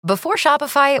Before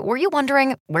Shopify, were you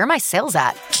wondering, where are my sales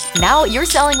at? Now you're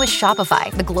selling with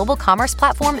Shopify, the global commerce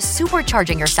platform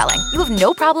supercharging your selling. You have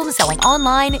no problem selling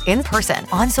online, in person,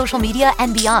 on social media,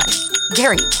 and beyond.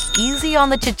 Gary, easy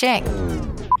on the cha-ching.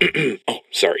 Oh,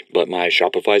 sorry, but my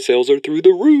Shopify sales are through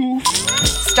the roof.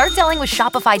 Start selling with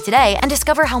Shopify today and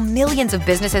discover how millions of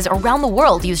businesses around the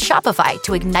world use Shopify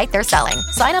to ignite their selling.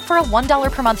 Sign up for a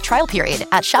 $1 per month trial period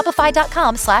at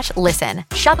shopify.com/listen.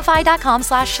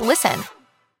 Shopify.com/listen.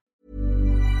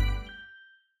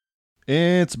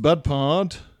 It's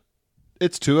BudPod.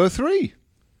 It's 203.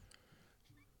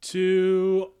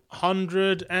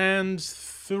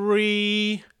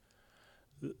 203.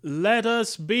 Let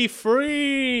us be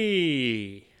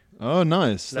free. Oh,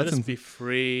 nice. Let us be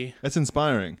free. That's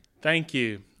inspiring. Thank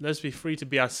you. Let us be free to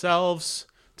be ourselves,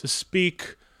 to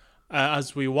speak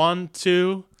as we want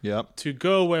to, Yep. to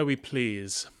go where we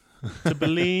please, to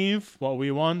believe what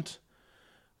we want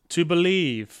to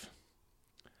believe,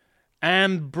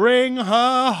 and bring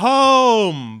her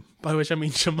home. By which I mean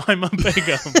Shamima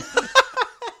Begum.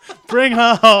 Bring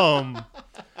her home.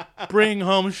 Bring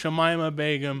home Shamima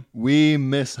Begum. We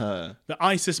miss her. The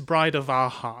ISIS bride of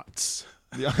our hearts.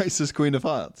 The ISIS Queen of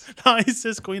Hearts. The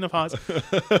ISIS Queen of Hearts.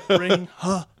 Bring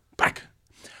her back.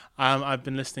 I've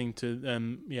been listening to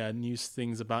news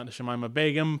things about Shamima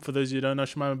Begum. For those of you who don't know,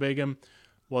 Shamima Begum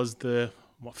was the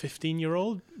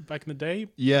 15-year-old back in the day.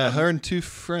 Yeah, her and two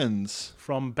friends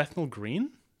from Bethnal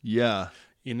Green. Yeah,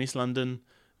 in East London.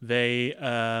 They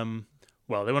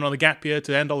they went on the gap year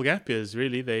to end all gap years.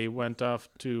 Really, they went off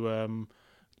to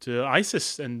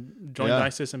ISIS and joined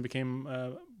ISIS and became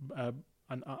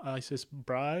an ISIS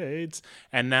brides.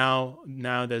 And now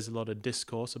there's a lot of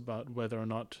discourse about whether or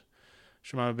not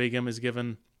Shamima Begum is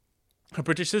given her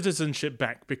British citizenship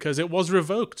back, because it was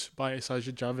revoked by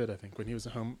Sajid Javid, I think, when he was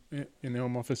at home in the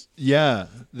Home Office. Yeah,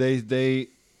 they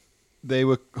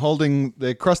were holding.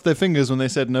 They crossed their fingers when they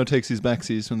said no takesies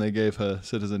backsies when they gave her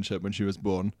citizenship when she was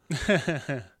born.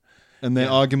 And their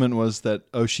argument was that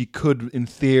she could in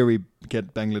theory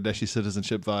get Bangladeshi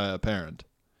citizenship via a parent.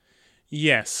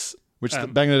 Yes, which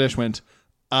Bangladesh went.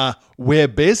 We're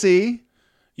busy.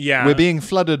 Yeah, we're being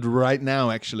flooded right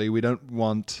now. Actually, we don't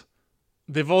want.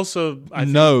 They've also...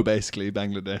 basically,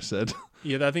 Bangladesh said.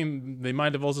 Yeah, I think they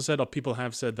might have also said, or people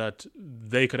have said, that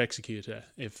they could execute her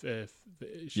if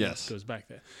she goes back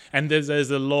there. And there's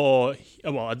a law,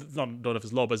 well, I don't know if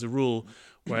it's law, but there's a rule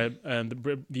where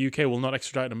the UK will not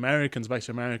extradite Americans back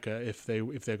to America if they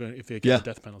get the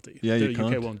death penalty. Yeah, the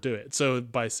UK won't do it. So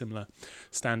by similar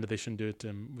standard, they shouldn't do it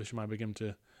with Shamima Begum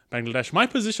to Bangladesh. My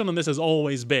position on this has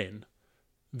always been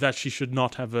that she should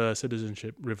not have her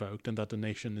citizenship revoked and that the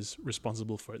nation is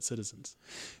responsible for its citizens.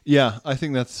 Yeah, I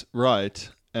think that's right.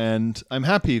 And I'm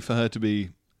happy for her to be,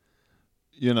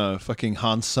 fucking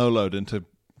Han Solo'd into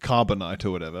carbonite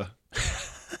or whatever.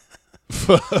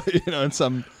 In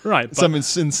some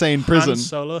insane prison. Han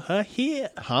Solo her here.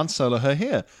 Han Solo her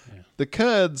here. Yeah. The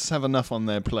Kurds have enough on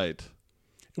their plate.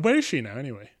 Where is she now,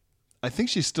 anyway? I think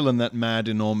she's still in that mad,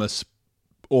 enormous,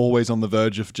 always on the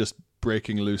verge of just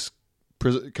breaking loose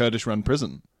Kurdish-run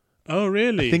prison. Oh,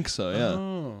 really? I think so, yeah.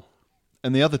 Oh.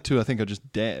 And the other two, I think, are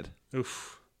just dead.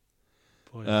 Oof.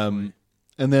 Boy, boy.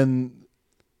 And then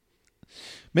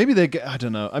maybe I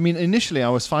don't know. I mean, initially I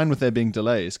was fine with there being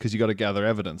delays because you got to gather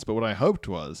evidence. But what I hoped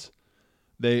was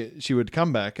she would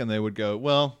come back and they would go,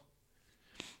 well,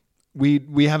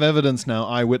 we have evidence now,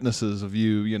 eyewitnesses of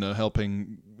you,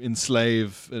 helping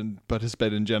enslave and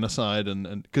participate in genocide.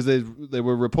 And because there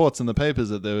were reports in the papers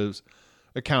that there was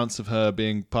accounts of her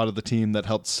being part of the team that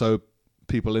helped sew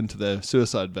people into their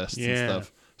suicide vests and stuff,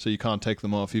 so you can't take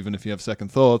them off even if you have second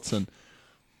thoughts, and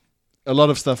a lot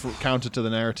of stuff counter to the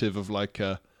narrative of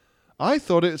I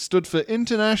thought it stood for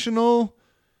International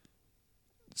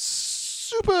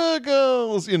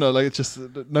Supergirls, it's just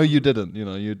no, you didn't.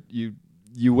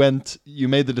 You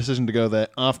made the decision to go there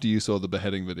after you saw the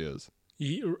beheading videos.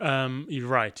 You're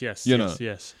right. Yes.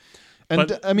 Yes. And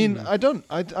but, I mean, I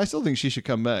still think she should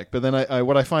come back. But then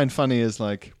what I find funny is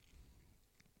a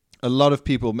lot of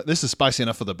people. This is spicy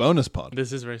enough for the bonus pod.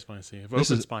 This is very spicy.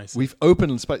 Spicy. We've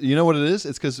opened spicy. You know what it is?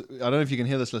 It's because I don't know if you can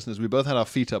hear this, listeners. We both had our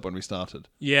feet up when we started.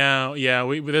 Yeah.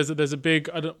 There's a big.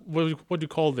 What do you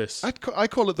call this? I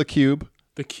call it the cube.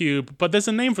 The cube. But there's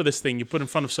a name for this thing you put in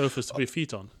front of sofas to put your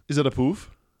feet on. Is it a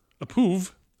poof? A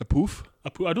poof? A poof? I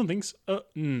don't think so. I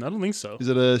don't think so. Is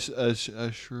it a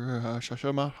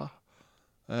shashama?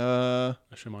 A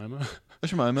Shemima? A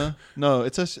Shemima? No,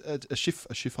 it's a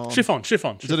chiffon. Chiffon.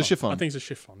 Is it a chiffon? I think it's a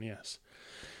chiffon, yes.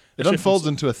 It unfolds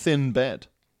into a thin bed.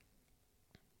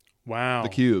 Wow. The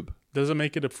cube. Does it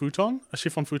make it a futon? A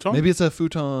chiffon futon? Maybe it's a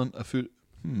futon. A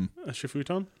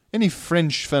chiffon? Any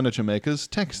French furniture makers,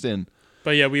 text in.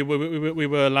 But yeah, we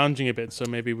were lounging a bit, so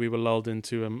maybe we were lulled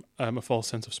into a false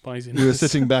sense of spiciness. We were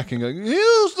sitting back and going,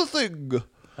 here's the thing.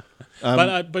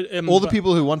 All the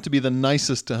people who want to be the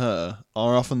nicest to her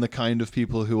are often the kind of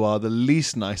people who are the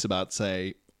least nice about,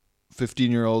 say,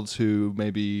 15-year-olds who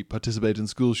maybe participate in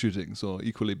school shootings or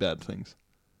equally bad things.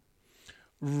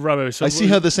 Right. So I see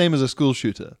her the same as a school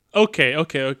shooter. Okay.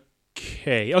 That's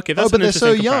but an they're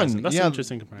so interesting comparison. young. That's yeah, an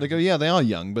interesting comparison. They go, yeah, they are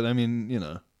young, but I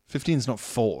mean, 15 is not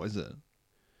 4, is it?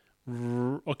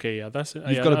 Okay, yeah, that's it.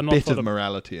 You've got a bit of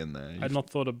morality in there. I'd not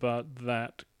thought about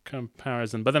that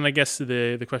comparison, but then I guess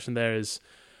the question there is,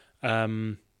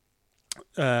 to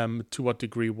what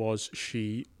degree was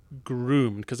she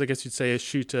groomed? Because I guess you'd say a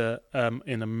shooter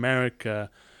in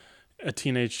America, a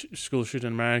teenage school shooter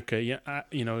in America,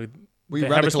 they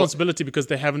have responsibility because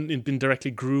they haven't been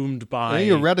directly groomed by... Yeah,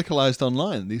 you're radicalized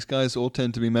online. These guys all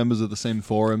tend to be members of the same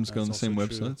forums, go on the same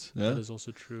websites. Yeah? That is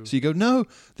also true. So you go, no,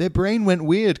 their brain went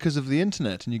weird because of the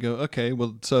internet. And you go, okay,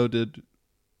 well, so did...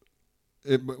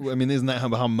 isn't that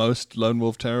how most lone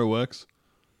wolf terror works?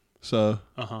 So...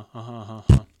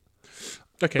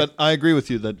 Okay. But I agree with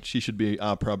you that she should be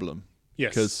our problem. Yes.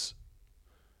 Because,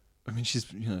 she's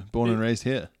born and raised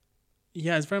here.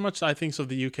 Yeah, it's very much, I think, so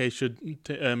the UK should,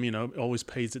 always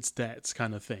pays its debts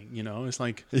kind of thing, It's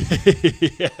like,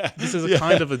 this is a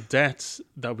kind of a debt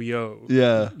that we owe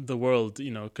the world,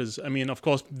 because, of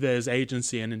course, there's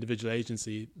agency and individual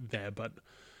agency there, but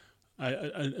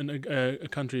a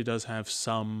country does have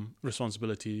some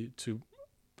responsibility to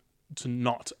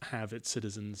not have its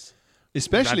citizens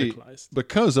especially radicalized.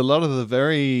 Because a lot of the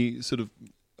very sort of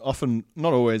often,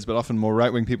 not always, but often more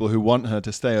right-wing people who want her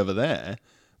to stay over there,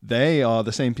 they are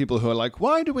the same people who are like,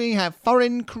 why do we have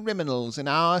foreign criminals in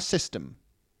our system?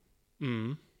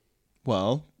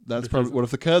 Well, that's probably... What if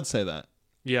the Kurds say that?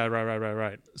 Yeah,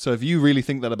 right. So if you really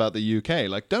think that about the UK,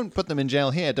 like, don't put them in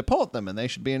jail here, deport them, and they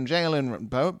should be in jail in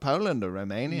Poland or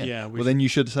Romania. Yeah, then you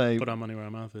should say... Put our money where our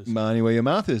mouth is. Money where your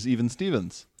mouth is, even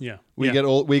Stevens. Yeah. We get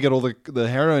all the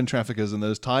heroin traffickers in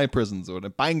those Thai prisons, or they're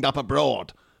banged up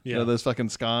abroad. Yeah. Those fucking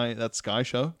Sky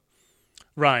show?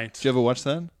 Right. Did you ever watch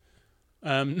that?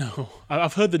 No,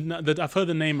 I've heard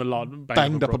the name a lot.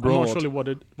 Banged up abroad. I'm not sure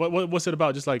what what's it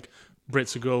about. Just like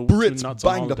Brits who go Brits nuts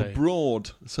banged on up abroad.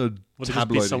 So would it just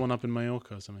be someone up in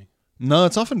Mallorca or something? No,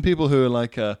 it's often people who are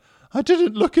like, I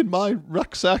didn't look in my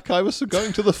rucksack. I was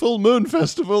going to the Full Moon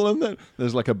Festival, and then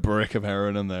there's like a brick of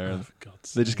heroin in there. And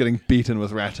they're just getting beaten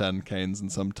with rattan canes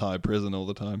in some Thai prison all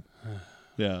the time.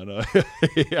 Yeah, no.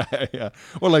 yeah.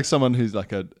 Or like someone who's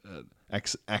like a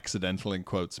accidental, in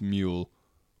quotes, mule,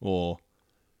 or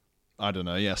I don't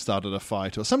know, started a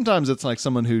fight. Or sometimes it's like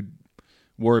someone who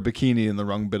wore a bikini in the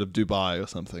wrong bit of Dubai or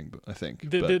something, I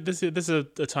think. This is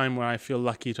a time where I feel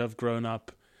lucky to have grown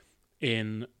up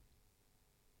in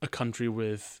a country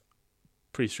with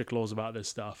pretty strict laws about this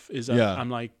stuff.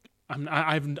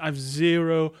 I've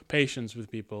zero patience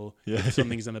with people if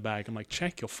something's in the bag. I'm like,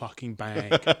 check your fucking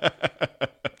bag.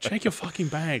 Check your fucking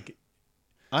bag.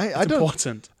 It's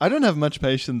important. I don't have much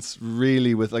patience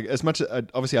really with, like, as much.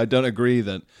 Obviously, I don't agree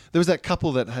that there was that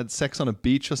couple that had sex on a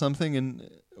beach or something,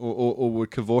 or were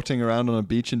cavorting around on a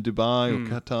beach in Dubai or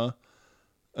Qatar,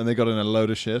 and they got in a load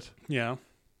of shit. Yeah.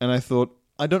 And I thought,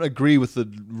 I don't agree with the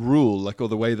rule, or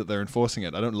the way that they're enforcing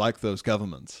it. I don't like those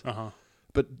governments.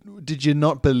 But did you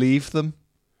not believe them?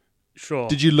 Sure.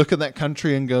 Did you look at that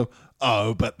country and go,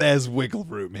 oh, but there's wiggle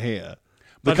room here?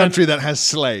 The country that has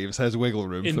slaves has wiggle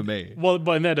room for me. Well,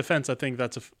 but in their defense, I think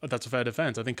that's a fair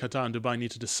defense. I think Qatar and Dubai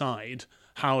need to decide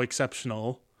how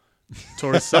exceptional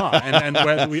tourists are, and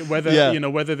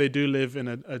whether they do live in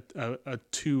a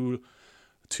two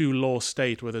law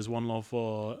state where there's one law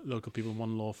for local people and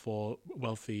one law for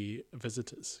wealthy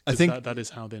visitors. I think that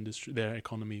is how their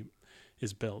economy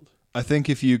is built. I think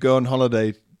if you go on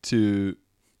holiday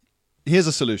here's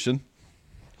a solution.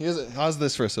 How's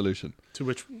this for a solution? To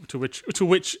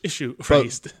which issue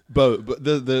phrased? But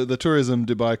the tourism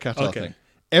Dubai Qatar thing.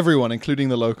 Everyone, including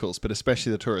the locals, but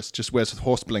especially the tourists, just wears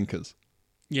horse blinkers.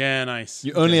 Yeah, nice.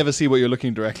 You only ever see what you're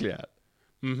looking directly at,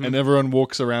 and everyone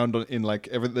walks around in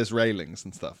there's railings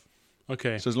and stuff.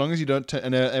 Okay. So as long as you don't,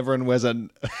 and everyone wears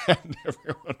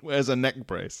a neck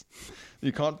brace,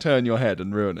 you can't turn your head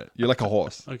and ruin it. You're like a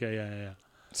horse. Okay. Yeah.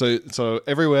 So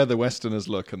everywhere the Westerners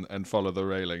look and follow the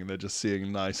railing, they're just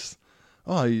seeing nice,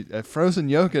 a frozen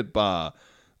yogurt bar,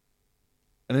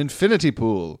 an infinity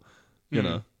pool,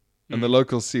 and the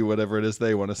locals see whatever it is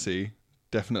they want to see.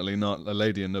 Definitely not a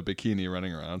lady in a bikini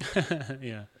running around.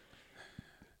 Yeah.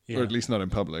 Or at least not in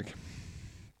public.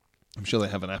 I'm sure they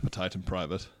have an appetite in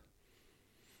private.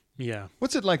 Yeah.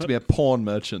 What's it like to be a porn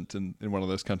merchant in one of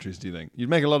those countries, do you think? You'd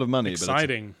make a lot of money,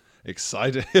 Exciting. but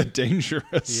exciting,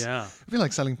 dangerous. Yeah. It'd be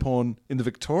like selling porn in the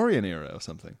Victorian era or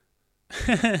something.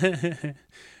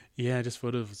 Yeah, just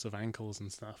photos of ankles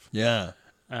and stuff. Yeah.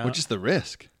 Or just the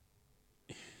risk.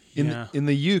 Yeah. In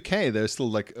the UK, there's still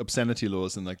like obscenity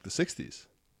laws in like the 60s.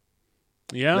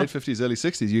 Yeah. Late 50s, early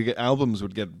 60s. Albums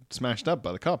would get smashed up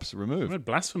by the cops, We removed. had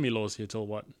blasphemy laws here till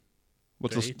what?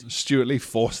 What till Date. Stuart Lee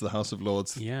forced the House of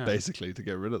Lords basically to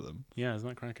get rid of them. Yeah, isn't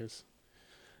that crackers?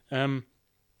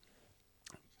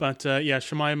 But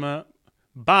Jemima,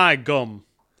 by gum.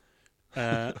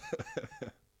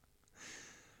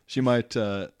 She might.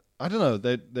 I don't know.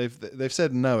 They've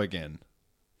said no again,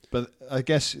 but I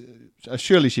guess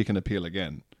surely she can appeal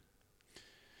again.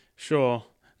 Sure.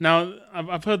 Now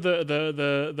I've heard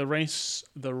the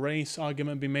race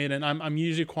argument be made, and I'm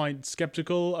usually quite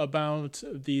skeptical about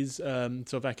these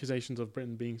sort of accusations of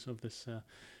Britain being sort of this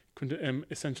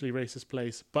essentially racist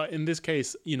place. But in this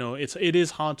case, it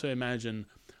is hard to imagine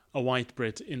a white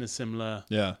Brit in a similar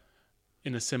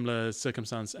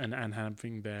circumstance and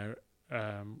having their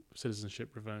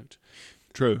citizenship revoked.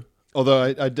 True.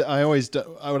 Although I always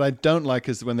what I don't like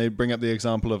is when they bring up the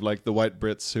example of like the white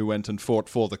Brits who went and fought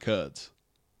for the Kurds.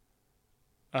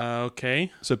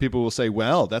 Okay. So people will say,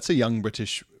 well, that's a young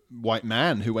British white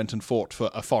man who went and fought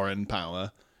for a foreign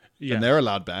power, and they're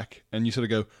allowed back. And you sort of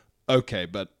go, okay,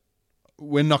 but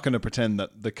we're not going to pretend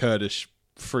that the Kurdish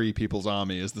Free People's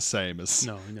Army is the same as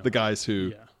the guys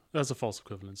who that's a false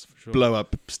equivalence for sure. blow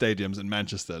up stadiums in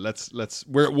Manchester.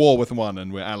 We're at war with one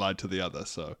and we're allied to the other.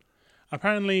 So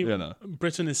apparently,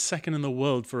 Britain is second in the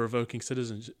world for revoking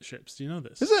citizenships. Do you know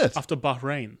this? Is it? After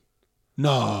Bahrain.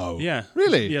 No. Yeah.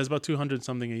 Really? Yeah, it's about 200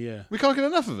 something a year. We can't get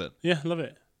enough of it. Yeah, love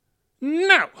it.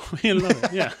 No, we love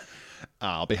it. Yeah.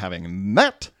 I'll be having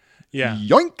that. Yeah.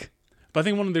 Yoink. But I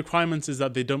think one of the requirements is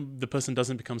that the person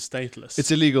doesn't become stateless.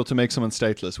 It's illegal to make someone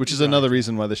stateless, which is another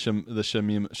reason why the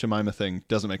Shamima thing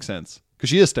doesn't make sense. Because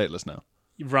she is stateless now.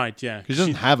 Right, yeah. Because she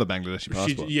doesn't have a Bangladeshi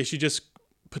passport. She just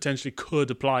potentially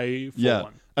could apply for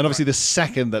one. And obviously the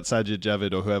second that Sajid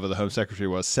Javid or whoever the Home Secretary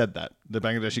was said that, the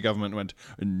Bangladeshi government went,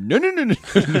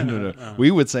 no.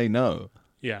 We would say no.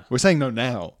 Yeah. We're saying no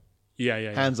now. Yeah.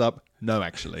 Hands up. No,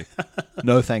 actually.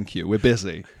 No, thank you. We're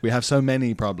busy. We have so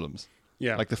many problems.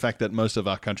 Yeah. Like the fact that most of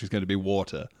our country is going to be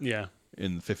water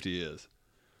in 50 years.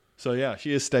 So yeah,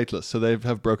 she is stateless. So they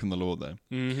have broken the law there.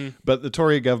 Mm-hmm. But the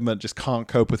Tory government just can't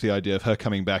cope with the idea of her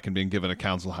coming back and being given a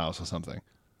council house or something.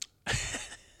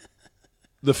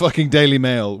 The fucking Daily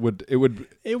Mail would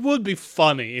be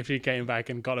funny if she came back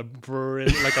and got a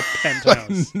like a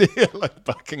penthouse near like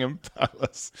Buckingham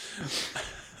Palace.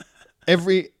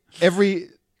 Every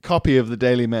copy of the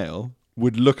Daily Mail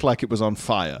would look like it was on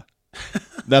fire.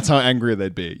 That's how angry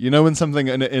they'd be. You know when something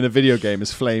in a video game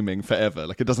is flaming forever,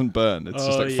 like it doesn't burn. It's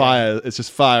just like fire. It's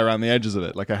just fire around the edges of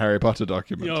it, like a Harry Potter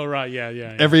document. Oh right,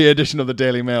 yeah. Every edition of the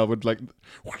Daily Mail would like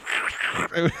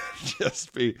it would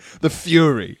just be the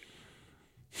fury.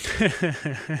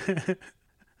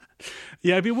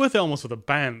 Yeah, it'd be worth it almost for the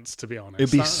bands, to be honest.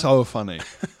 It'd be so funny.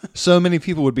 So many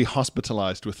people would be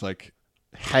hospitalized with like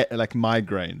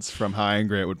migraines from how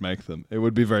angry it would make them. It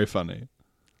would be very funny.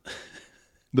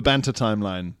 The banter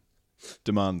timeline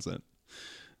demands it.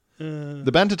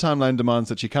 The banter timeline demands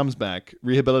that she comes back,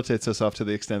 rehabilitates herself to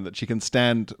the extent that she can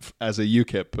stand as a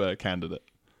UKIP candidate.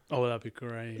 Oh, that'd be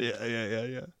great.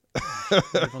 Yeah.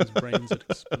 Everyone's brains would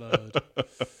explode.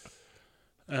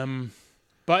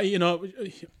 But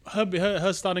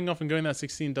her starting off and going at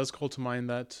 16 does call to mind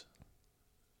that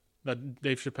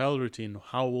Dave Chappelle routine.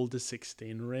 How old is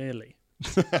 16 really?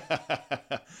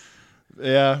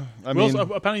 Yeah, I mean,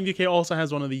 apparently the UK also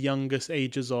has one of the youngest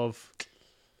ages of,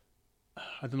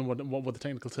 I don't know what the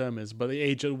technical term is, but the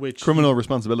age at which criminal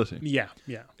responsibility. Yeah.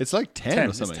 It's like 10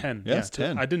 or something. It's 10. Yeah, it's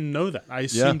 10. I didn't know that. I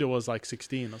assumed it was like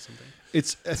 16 or something.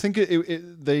 I think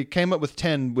they came up with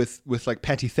 10 with like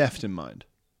petty theft in mind.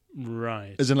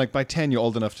 Right. As in, like, by 10 you're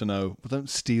old enough to know, well, don't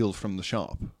steal from the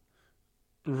shop.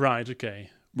 Right. Okay.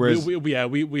 Whereas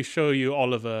we show you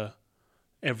Oliver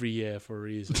every year for a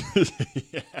reason.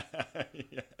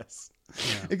 Yes.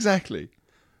 Yeah. Exactly.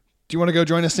 Do you want to go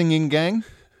join a singing gang?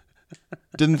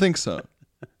 Didn't think so.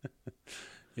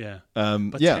 Yeah.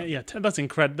 But 10, that's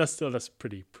incredible. That's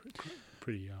pretty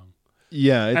young.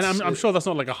 Yeah, and I'm sure that's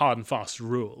not like a hard and fast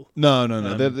rule. No.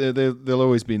 They'll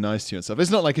always be nice to you and stuff.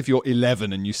 It's not like if you're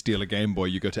 11 and you steal a Game Boy,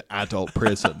 you go to adult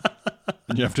prison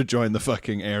and you have to join the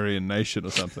fucking Aryan Nation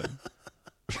or something.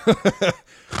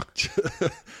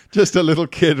 Just a little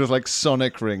kid with like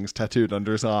Sonic rings tattooed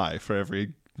under his eye for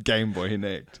every Game Boy he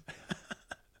nicked.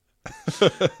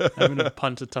 I'm gonna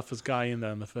punt the toughest guy in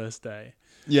there on the first day.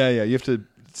 Yeah.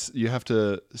 You have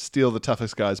to steal the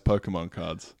toughest guy's Pokemon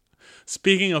cards.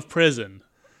 Speaking of prison,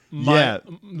 my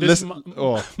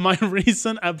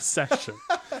recent obsession.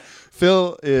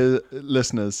 Phil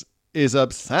listeners is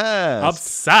obsessed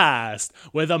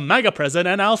with a mega prison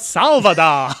in El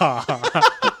Salvador.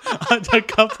 a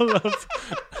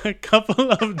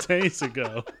couple of days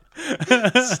ago,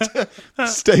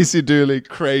 Stacey Dooley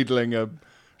cradling a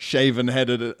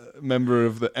shaven-headed member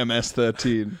of the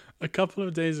MS-13. A couple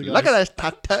of days ago, Look at those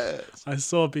tattoos. I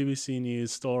saw a BBC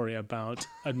News story about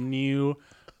a new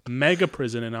mega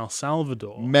prison in El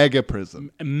Salvador. Mega prison.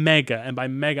 Mega, and by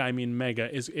mega I mean mega.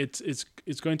 It's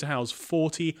going to house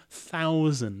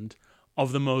 40,000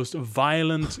 of the most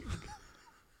violent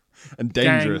and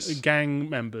dangerous gang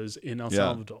members in El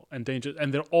Salvador, and dangerous,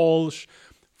 and they're all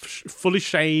fully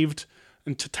shaved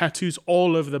and tattoos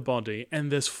all over the body.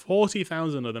 And there's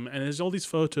 40,000 of them, and there's all these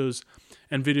photos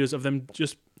and videos of them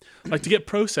just. Like, to get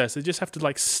processed, they just have to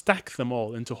like stack them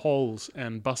all into halls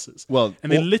and buses. Well,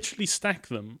 and they literally stack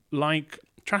them like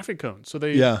traffic cones. So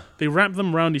they wrap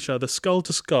them around each other, skull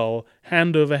to skull,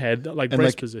 hand over head, like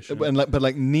brace position.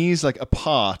 But knees like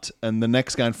apart, and the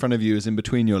next guy in front of you is in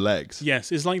between your legs.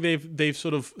 Yes, it's like they've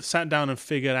sort of sat down and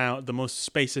figured out the most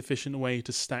space efficient way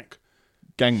to stack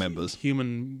gang members,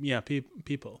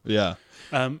 people. Yeah.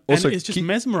 Also, and it's just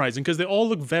mesmerizing because they all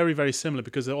look very, very similar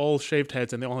because they're all shaved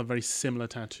heads and they all have very similar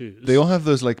tattoos. They all have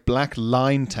those like black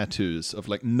line tattoos of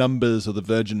like numbers or the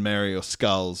Virgin Mary or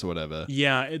skulls or whatever.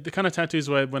 Yeah, the kind of tattoos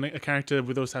where when a character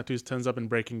with those tattoos turns up in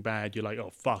Breaking Bad, you're like,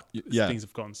 oh fuck, things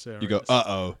have gone serious. You go,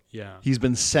 uh-oh. Yeah. He's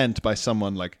been sent by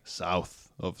someone like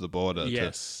south of the border to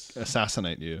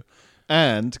assassinate you.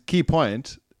 And key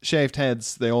point, shaved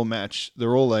heads, they all match.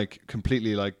 They're all like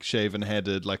completely like shaven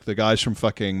headed, like the guys from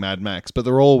fucking Mad Max, but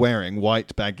they're all wearing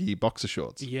white baggy boxer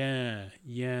shorts. Yeah.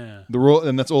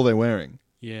 And that's all they're wearing.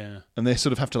 Yeah. And they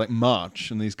sort of have to like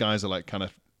march, and these guys are like kind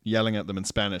of yelling at them in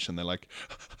Spanish, and they're like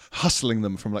hustling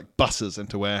them from like buses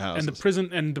into warehouses.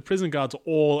 And the prison guards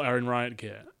all are in riot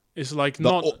gear. It's like the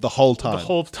whole time. The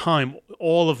whole time,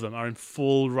 all of them are in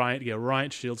full riot gear,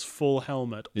 riot shields, full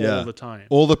helmet, all the time.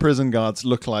 All the prison guards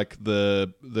look like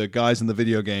the guys in the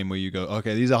video game where you go,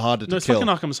 okay, these are harder to kill. No, it's like an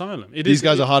Arkham Asylum. These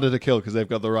guys are harder to kill because they've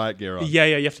got the riot gear on. Yeah,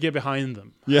 you have to get behind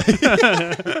them. Yeah.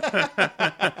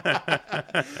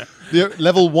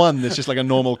 Level 1, it's just like a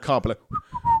normal cop with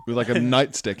like a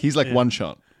nightstick. He's like one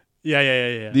shot.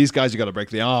 Yeah. These guys, you got to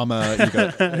break the armor.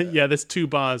 Yeah, there's 2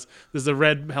 bars. There's a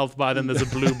red health bar, then there's a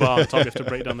blue bar on top. You have to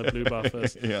break down the blue bar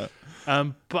first. Yeah.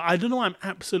 But I don't know. I'm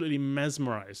absolutely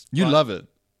mesmerized. You love it.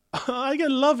 I get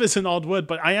love is an odd word,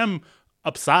 but I am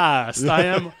obsessed. I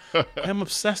am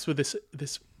obsessed with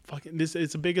this fucking. It's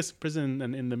the biggest prison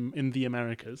in the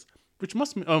Americas, which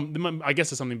must be. I guess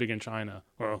there's something big in China.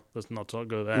 Well, let's not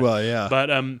go there. Well, yeah.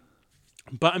 But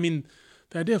I mean,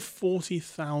 the idea of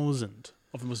 40,000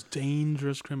 of the most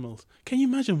dangerous criminals. Can you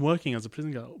imagine working as a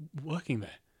prison guard, working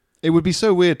there? It would be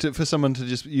so weird for someone to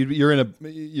just you're in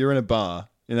a bar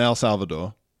in El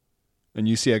Salvador, and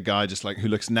you see a guy just like who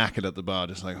looks knackered at the bar,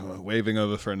 just like waving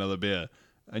over for another beer,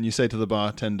 and you say to the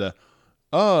bartender,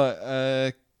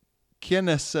 "Oh, ¿quién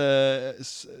es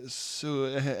el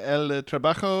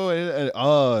trabajo?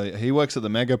 Oh, he works at the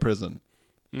mega prison."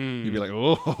 You'd be like,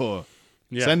 "Oh,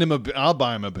 send him I'll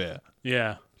buy him a beer."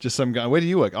 Yeah. Just some guy. Where do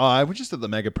you work? Oh, I work just at the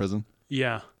mega prison.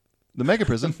 Yeah. The mega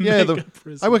prison? Yeah,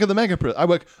 prison. I work at the mega prison.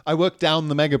 I work down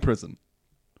the mega prison.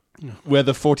 Where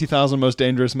the 40,000 most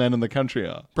dangerous men in the country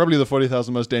are. Probably the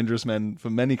 40,000 most dangerous men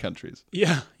for many countries.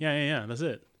 Yeah. That's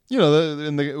it. You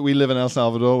know, we live in El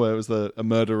Salvador, where it was a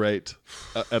murder rate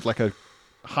at like a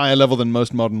higher level than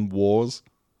most modern wars.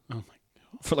 Oh my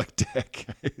God. For like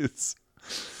decades.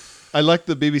 I like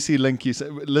the BBC link you said.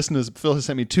 Listeners, Phil has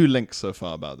sent me 2 links so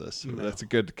far about this. No. That's a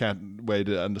good way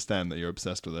to understand that you're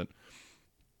obsessed with it.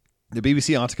 The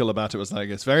BBC article about it was like,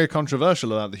 it's very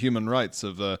controversial about the human rights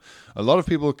of a lot of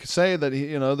people say that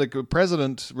the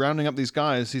president rounding up these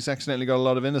guys, he's accidentally got a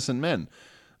lot of innocent men.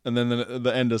 And then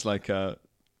the end is like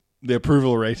the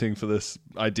approval rating for this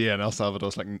idea in El Salvador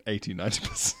is like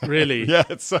 80-90%. Really? Yeah,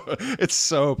 it's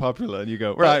so popular, and you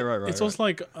go right. It's also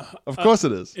like of course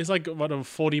it is. It's like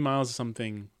 40 miles or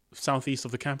something southeast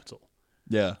of the capital.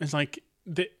 Yeah, it's like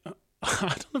I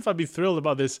don't know if I'd be thrilled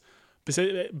about this.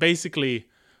 Basically,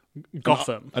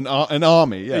 Gotham, an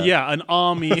army. Yeah, an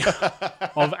army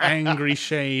of angry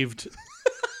shaved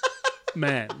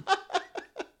men,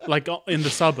 like in the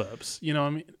suburbs. You know what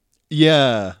I mean?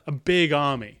 Yeah, a big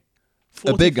army.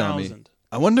 40, a big army.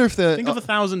 I wonder if think of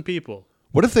 1,000 people.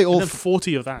 What if they all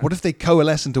 40 of that? What if they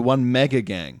coalesce into one mega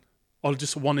gang? Or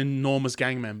just one enormous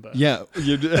gang member? Yeah.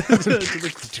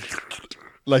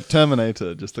 like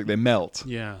Terminator, just like they melt.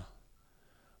 Yeah.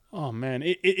 Oh man,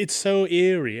 it's so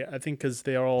eerie. I think because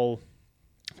they all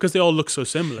look so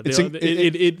similar.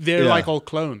 They're like all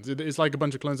clones. It's like a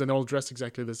bunch of clones and they all dress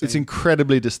exactly the same. It's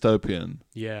incredibly dystopian.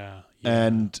 Yeah.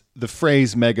 And the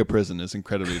phrase mega prison is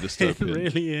incredibly dystopian. It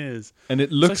really is. And it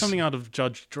It's looks like something out of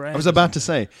Judge Dredd. I was about to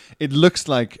say, it looks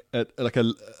like a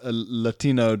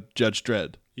Latino Judge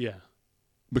Dredd. Yeah.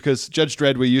 Because Judge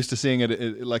Dredd, we're used to seeing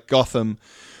it like Gotham.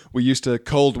 We're used to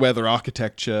cold weather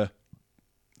architecture.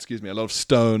 Excuse me, a lot of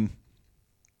stone,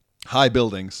 high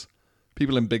buildings,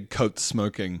 people in big coats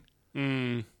smoking,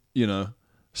 snow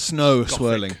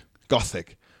swirling,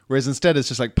 gothic. Whereas instead it's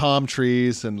just like palm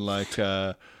trees and like,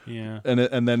 and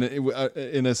then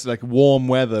in this like warm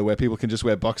weather where people can just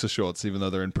wear boxer shorts even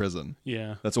though they're in prison.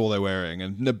 Yeah. That's all they're wearing,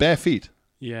 and bare feet.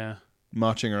 Yeah.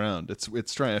 Marching around. It's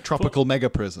strange. A tropical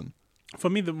mega prison. For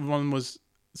me, the one was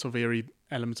sort of eerie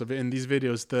elements of it in these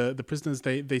videos. The prisoners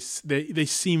they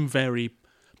seem very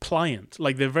pliant,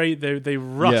 like they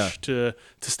rush to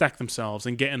stack themselves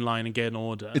and get in line and get in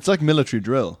order. It's like military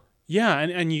drill. Yeah,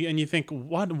 and you think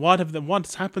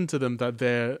what's happened to them that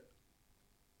they're,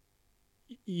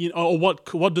 or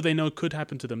what do they know could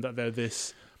happen to them that they're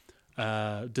this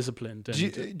disciplined?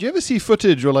 And do you ever see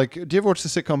footage or like do you ever watch the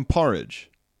sitcom Porridge?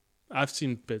 I've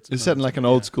seen bits. It's set in like an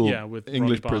old school with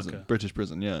English Ronnie prison, Barker. British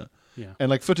prison, yeah. Yeah. And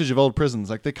like footage of old prisons,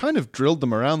 like they kind of drilled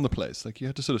them around the place. Like you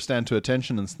had to sort of stand to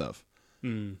attention and stuff.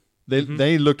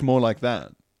 They looked more like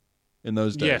that in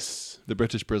those days. Yes. The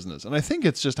British prisoners. And I think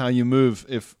it's just how you move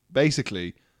if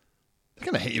basically they're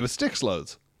gonna hit you with sticks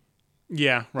loads.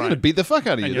 Yeah, They're right. gonna beat the fuck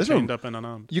out of you. And you're There's chained up and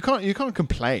unarmed. You can't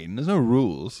complain. There's no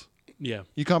rules. Yeah.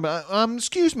 You can't be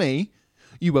excuse me,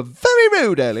 you were very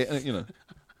rude earlier.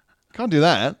 Can't do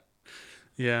that.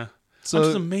 Yeah. So, I'm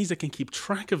just amazed I can keep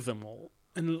track of them all.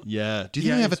 And yeah. Do you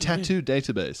think they have a it's weird. tattoo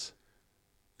database?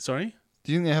 Sorry?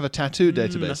 Do you think they have a tattoo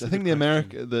database? that's a I think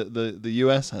good the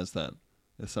US has that.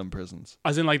 There's some prisons.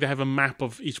 As in, like, they have a map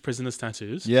of each prisoner's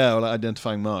tattoos? Yeah, well,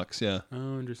 identifying marks, yeah.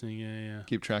 Oh, interesting. Yeah.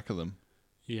 Keep track of them.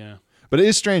 Yeah. But it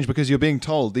is strange because you're being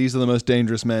told these are the most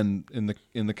dangerous men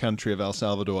in the country of El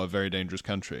Salvador, a very dangerous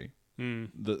country.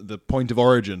 The point of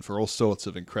origin for all sorts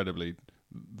of incredibly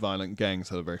violent gangs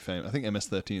that are very famous. I think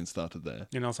MS-13 started there.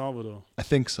 In El Salvador. I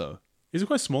think so. Is it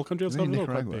quite a small country, El Salvador? Or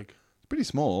quite Nicaragua. big? It's pretty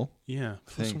small. Yeah.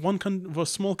 For think. for a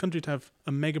small country to have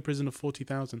a mega prison of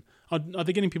 40,000. Are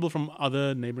they getting people from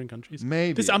other neighboring countries?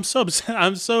 Maybe. I'm so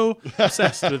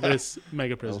obsessed with this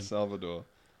mega prison. El Salvador.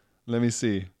 Let me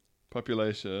see.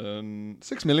 Population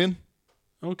 6 million.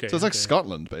 Okay. So it's like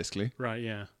Scotland, basically. Right,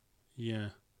 yeah. Yeah.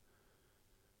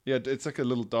 Yeah, it's like a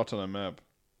little dot on a map.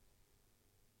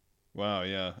 Wow,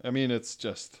 yeah. I mean, it's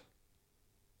just...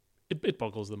 It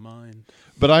boggles the mind.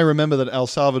 But I remember that El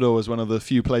Salvador was one of the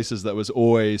few places that was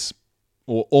always,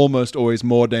 or almost always,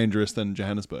 more dangerous than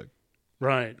Johannesburg.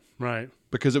 Right.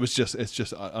 Because it's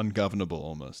just ungovernable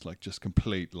almost, like just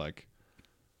complete, like,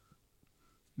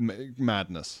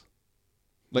 madness.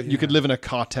 Like, you could live in a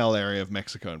cartel area of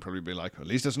Mexico and probably be like, at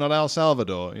least it's not El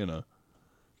Salvador,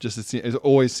 Just it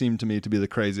always seemed to me to be the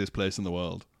craziest place in the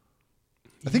world.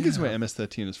 I think it's where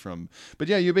MS-13 is from. But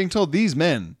yeah, you're being told these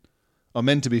men are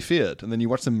meant to be feared, and then you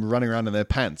watch them running around in their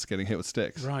pants getting hit with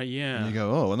sticks. Right, yeah. And you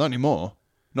go, oh, well, not anymore.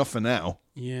 Not for now.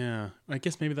 Yeah. I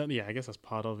guess maybe I guess that's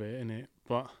part of it, isn't it?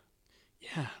 But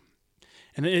yeah.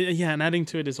 And adding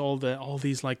to it is all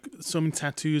these like so many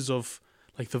tattoos of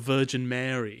like the Virgin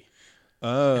Mary.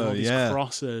 Oh, and all these yeah.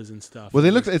 crosses and stuff. Well,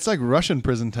 it's like Russian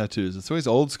prison tattoos. It's always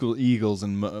old school eagles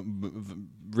and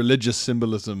religious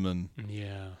symbolism. And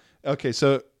yeah. Okay,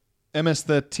 so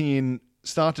MS-13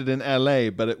 started in LA,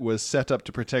 but it was set up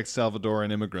to protect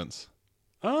Salvadoran immigrants.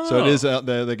 Oh. So it is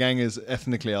the gang is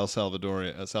ethnically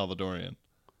Salvadorian.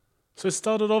 So it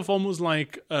started off almost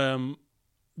like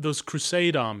those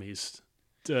crusade armies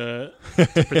to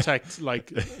protect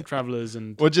like travelers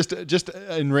and... Or just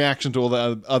in reaction to all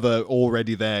the other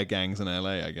already there gangs in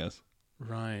LA, I guess.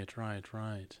 Right.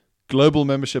 Global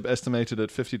membership estimated at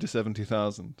 50 to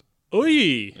 70,000. Oi!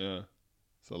 Yeah,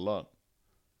 it's a lot.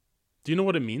 Do you know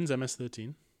what it means,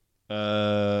 MS-13?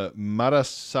 Mara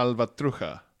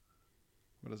Salvatrucha.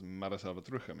 What does Mara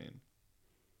Salvatrucha mean?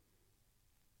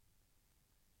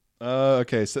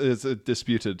 Okay, so it's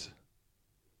disputed.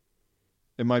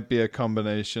 It might be a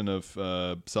combination of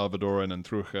Salvadoran and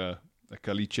Trucha, a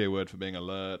Caliche word for being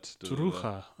alert.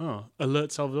 Trucha. Oh, alert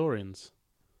Salvadorians.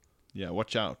 Yeah,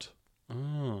 watch out.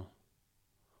 Oh.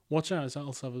 Watch out, it's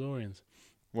El Salvadorians.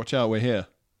 Watch out, we're here.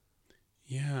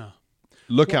 Yeah.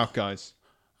 Look out, guys.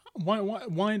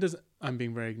 Why does... I'm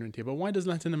being very ignorant here, but why does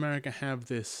Latin America have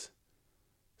this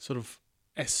sort of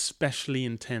especially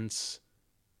intense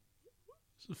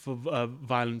for a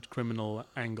violent criminal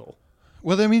angle.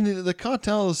 Well, I mean, the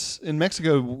cartels in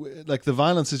Mexico, like the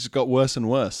violence has just got worse and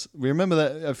worse. We remember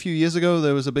that a few years ago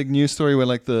there was a big news story where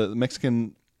like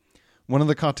one of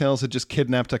the cartels had just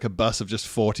kidnapped like a bus of just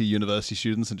 40 university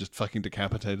students and just fucking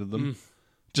decapitated them.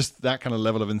 Just that kind of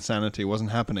level of insanity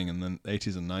wasn't happening in the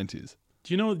 80s and 90s.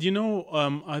 Do you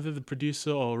know either the producer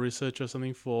or researcher or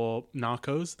something for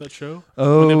Narcos, that show?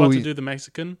 Oh, when they're about to do the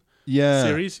Mexican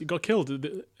series, he got killed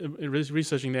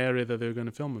researching the area that they were going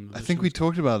to film in. I think we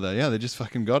talked about that. Yeah, they just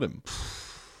fucking got him.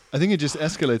 I think it just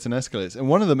escalates and escalates. And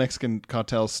one of the Mexican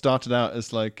cartels started out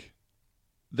as like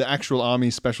the actual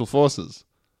army special forces.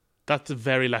 That's a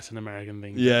very Latin American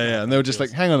thing. Yeah. And they were just like,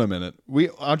 hang on a minute.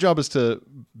 Our job is to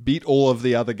beat all of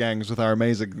the other gangs with our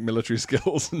amazing military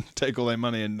skills and take all their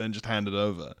money and then just hand it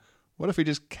over. What if we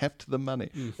just kept the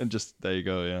money? And just, there you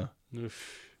go, yeah.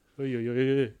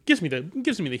 Gives me the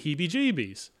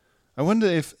heebie-jeebies. I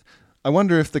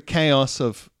wonder if the chaos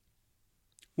of...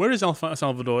 Where is El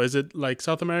Salvador? Is it like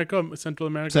South America or Central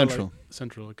America? Central.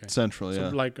 Central, okay. Central,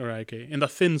 yeah. So like, all right, okay. In the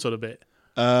thin sort of bit.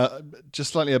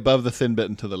 Just slightly above the thin bit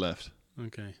and to the left.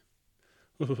 Okay.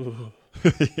 Yeah.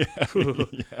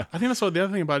 I think that's what the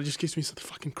other thing about it just gives me sort of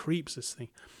fucking creeps. This thing,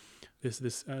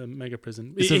 this mega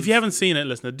prison. If you haven't seen it,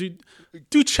 listener,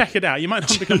 do check it out. You might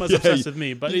not become as obsessed with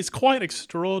me, but it's quite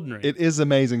extraordinary. It is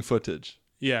amazing footage.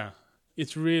 Yeah,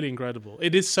 it's really incredible.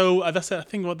 It is so. That's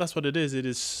what it is. It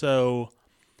is so.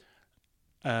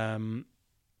 A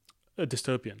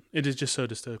dystopian. It is just so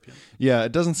dystopian. Yeah,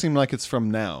 it doesn't seem like it's from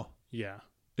now. Yeah.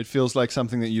 It feels like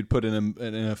something that you'd put in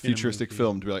a futuristic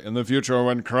film to be like, in the future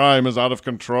when crime is out of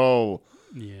control.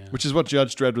 Yeah. Which is what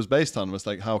Judge Dredd was based on, was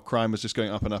like how crime was just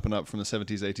going up and up and up from the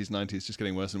 70s, 80s, 90s, just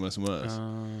getting worse and worse and worse.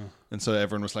 And so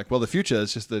everyone was like, well, the future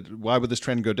is just that, why would this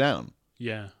trend go down?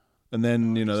 Yeah. And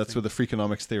then, that's where the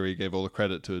Freakonomics theory gave all the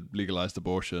credit to legalized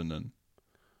abortion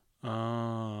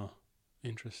and...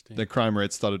 Interesting. The crime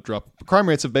rates started drop. Crime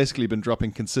rates have basically been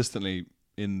dropping consistently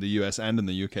in the US and in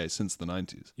the UK since the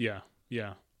 90s.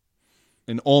 Yeah.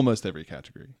 In almost every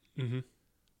category. Mm-hmm.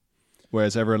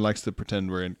 Whereas everyone likes to pretend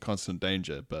we're in constant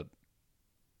danger, but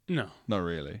no, not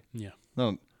really. Yeah.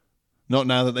 Not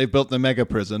now that they've built the mega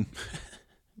prison.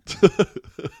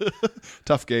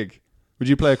 Tough gig. Would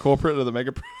you play a corporate at the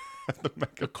mega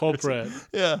a corporate? Prison?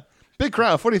 Yeah. Big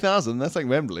crowd, 40,000. That's like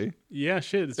Wembley. Yeah,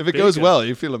 shit. If it goes well,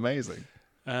 you feel amazing.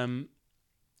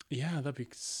 Yeah, that'd be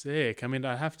sick. I mean,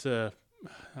 you'd have to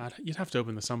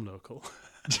open the Some Local.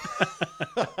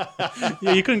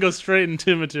 Yeah, you couldn't go straight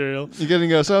into material. You're going to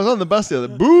go, so I was on the bus the other,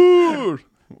 boo!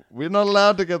 We're not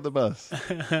allowed to get the bus.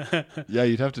 Yeah,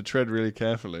 you'd have to tread really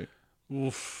carefully.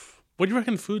 Oof. What do you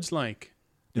reckon food's like?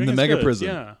 In the mega prison?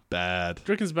 Yeah. Bad. Do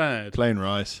you reckon it's bad? Plain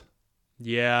rice.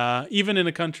 Yeah, even in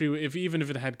a country, even if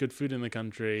it had good food in the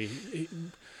country,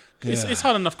 it's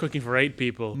hard enough cooking for 8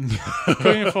 people.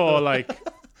 Cooking for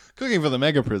the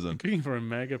mega prison. Cooking for a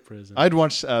mega prison. I'd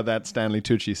watch that Stanley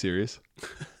Tucci series.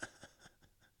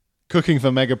 Cooking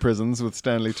for mega prisons with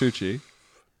Stanley Tucci.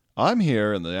 I'm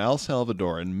here in the El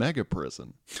Salvadoran mega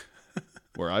prison,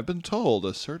 where I've been told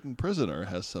a certain prisoner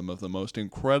has some of the most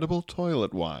incredible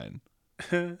toilet wine.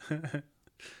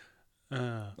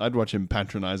 I'd watch him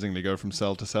patronizingly go from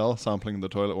cell to cell, sampling the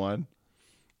toilet wine.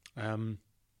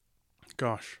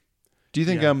 Gosh. Do you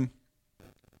think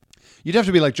you'd have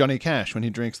to be like Johnny Cash when he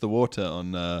drinks the water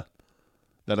on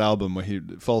that album where he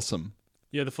Folsom?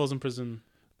 Yeah, the Folsom Prison.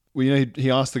 Well, he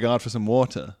asked the guard for some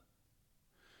water.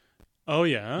 Oh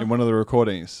yeah. In one of the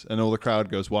recordings, and all the crowd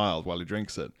goes wild while he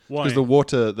drinks it. Why? Because the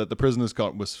water that the prisoners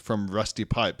got was from rusty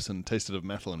pipes and tasted of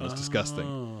metal and was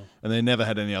disgusting. And they never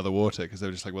had any other water because they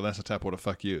were just like, well, that's a tap water,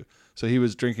 fuck you. So he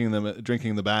was drinking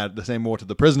the same water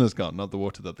the prisoners got, not the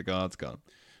water that the guards got.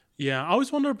 Yeah, I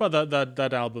always wonder about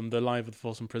that album, the Live at the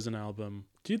Folsom Prison album.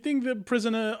 Do you think the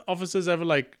prisoner officers ever,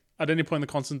 like, at any point in the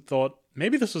concert thought,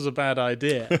 maybe this was a bad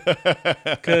idea?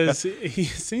 Because he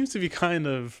seems to be kind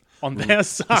of on their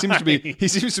side. He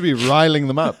seems to be riling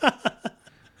them up.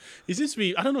 He seems to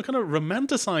be, I don't know, kind of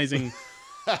romanticizing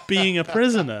being a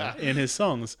prisoner in his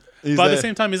songs. But at the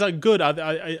same time, is that good?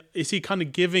 Is he kind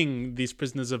of giving these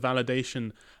prisoners a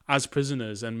validation as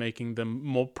prisoners and making them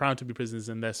more proud to be prisoners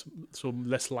and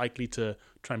less likely to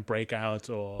try and break out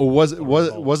or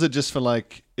was it just for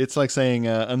like, it's like saying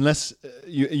unless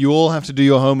you all have to do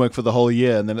your homework for the whole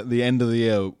year, and then at the end of the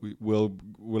year we'll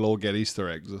all get Easter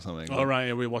eggs or something. All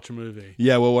right, we'll watch a movie.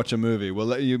 Yeah, we'll watch a movie. Well,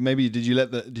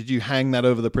 did you hang that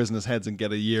over the prisoners' heads and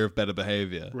get a year of better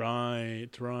behavior? Right.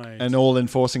 And all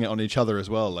enforcing it on each other as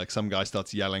well. Like some guy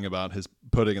starts yelling about his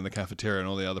pudding in the cafeteria, and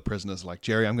all the other prisoners are like,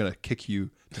 Jerry, I'm going to kick you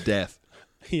to death.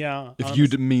 Yeah. If you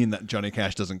mean that Johnny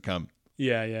Cash doesn't come.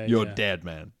 Yeah. You're dead,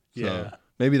 man. So yeah.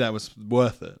 Maybe that was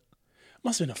worth it.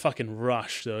 Must have been a fucking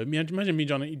rush, though. I mean, imagine me,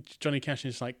 Johnny Cash,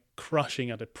 just like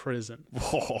crushing at a prison.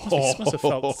 Must have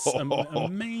felt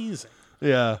amazing.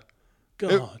 Yeah.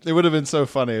 God. It would have been so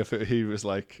funny if he was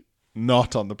like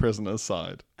not on the prisoner's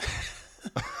side.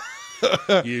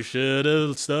 You should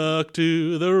have stuck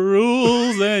to the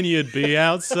rules, then you'd be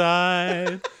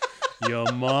outside.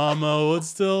 Your mama would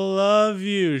still love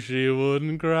you. She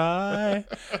wouldn't cry.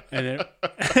 And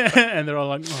they're all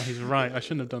like, oh, he's right. I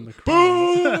shouldn't have done the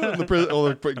crime. All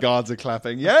the guards are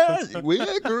clapping. Yeah, we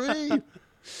agree.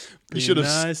 Be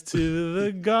nice to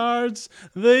the guards.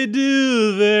 They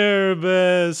do their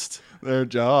best. Their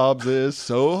jobs is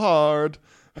so hard.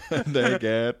 They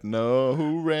get no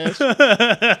rest.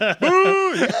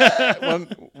 Boo! Yeah!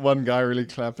 One guy really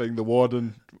clapping. The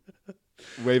warden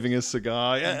waving his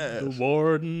cigar. Yeah. The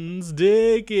warden's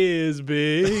dick is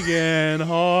big and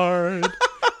hard.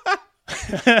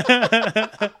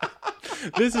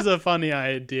 This is a funny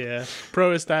idea.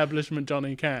 Pro-establishment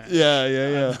Johnny Cash.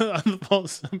 Yeah. On the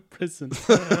Folsom prison.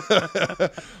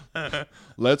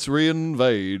 Let's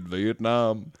reinvade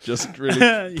Vietnam. Just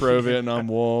really pro-Vietnam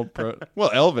War.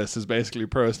 Well, Elvis is basically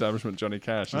pro-establishment Johnny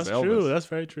Cash. That's Elvis. true. That's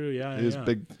very true. Yeah. His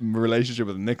big relationship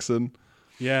with Nixon.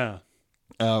 Yeah.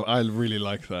 I really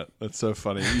like that. That's so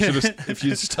funny. You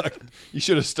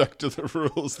should have stuck to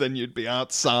the rules. Then you'd be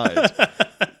outside.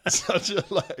 Such a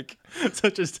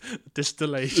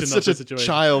distillation it's of such the a situation.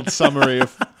 child summary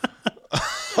of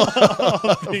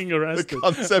being arrested. the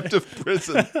concept of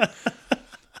prison.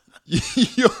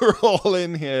 You're all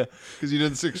in here because you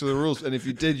didn't stick to the rules, and if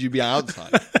you did, you'd be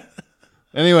outside.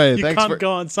 Anyway, you can't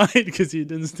go outside because you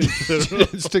didn't stick to the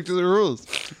rules. didn't stick to the rules.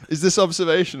 Is this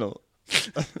observational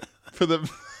for the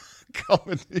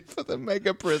comedy for the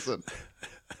mega prison?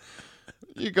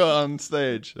 You go on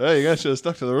stage. Oh, you guys should have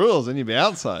stuck to the rules, and you'd be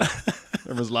outside.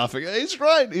 Everyone's laughing. He's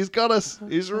right. He's got us.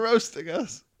 He's roasting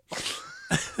us.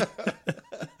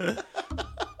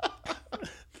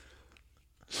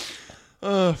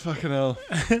 Oh, fucking hell.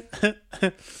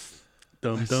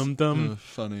 Dum dum dum.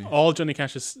 Funny. All Johnny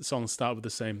Cash's songs start with the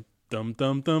same dum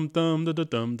dum dum dum da da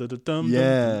dum da da dum.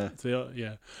 Yeah.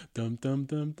 Yeah. Dum dum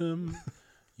dum dum.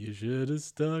 You should have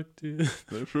stuck to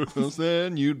the rules,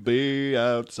 then you'd be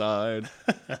outside.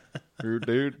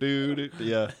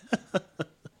 Yeah.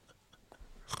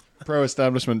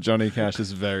 Pro-establishment Johnny Cash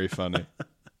is very funny.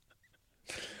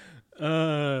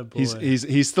 Boy.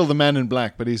 He's still the man in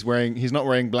black, but he's not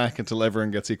wearing black until everyone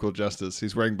gets equal justice.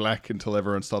 He's wearing black until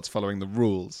everyone starts following the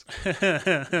rules.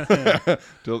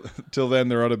 Till then,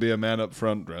 there ought to be a man up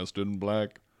front dressed in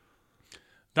black.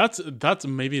 That's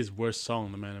maybe his worst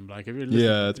song, The Man in Black.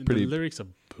 It's pretty. The lyrics are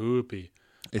poopy.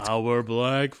 I wear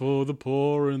black for the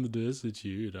poor and the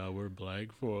destitute. I wear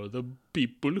black for the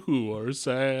people who are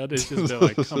sad. It's just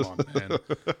like, come on, man.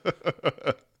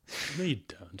 No, you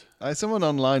don't. Someone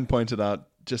online pointed out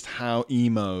just how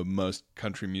emo most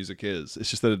country music is. It's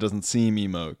just that it doesn't seem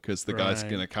emo because the guy's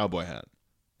in a cowboy hat,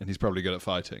 and he's probably good at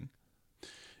fighting.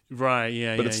 Right,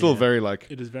 yeah, but it's still very like...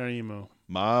 It is very emo.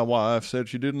 My wife said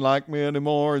she didn't like me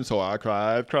anymore, and so I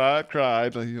cried. Like,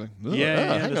 you're like,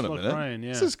 hang on a minute. Crying,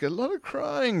 yeah. There's a lot of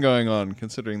crying going on,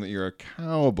 considering that you're a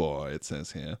cowboy, it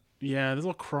says here. Yeah, there's a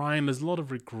lot of crying. There's a lot of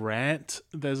regret.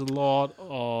 There's a lot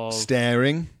of...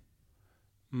 Staring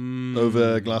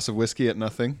over a glass of whiskey at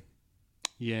nothing.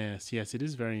 Yes, it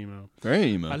is very emo. Very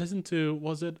emo. I listened to...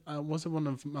 Was it one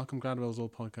of Malcolm Gladwell's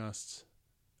old podcasts?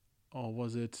 Or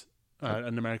was it...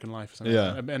 An American Life or something.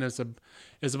 Yeah. And it's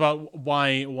about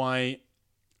why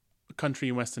country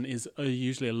and western is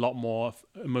usually a lot more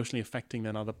emotionally affecting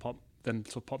than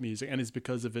pop music, and it's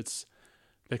because of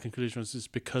their conclusion was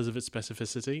just because of its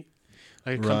specificity.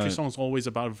 Like a country song is always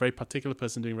about a very particular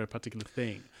person doing a very particular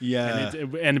thing. Yeah.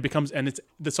 And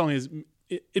the song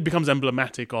becomes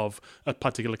emblematic of a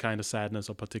particular kind of sadness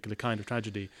or particular kind of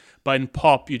tragedy. But in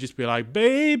pop, you just be like,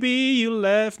 baby, you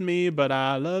left me, but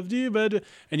I loved you. And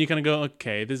you kind of go,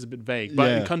 okay, this is a bit vague.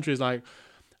 But in country, it's like,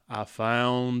 I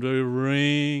found a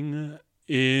ring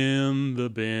in the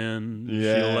bin.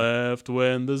 Yeah. She left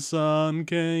when the sun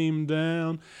came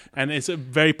down. And it's a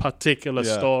very particular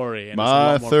story. And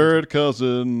my third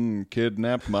cousin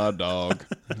kidnapped my dog.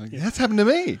 Like, that's happened to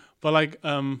me. But like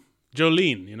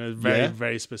Jolene, very,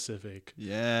 very specific.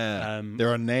 Yeah. There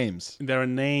are names. There are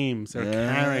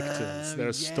characters. There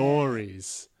are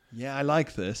stories. Yeah, I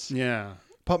like this. Yeah.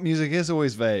 Pop music is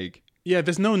always vague. Yeah,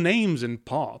 there's no names in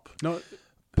pop. No.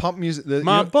 Pop music.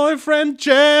 My boyfriend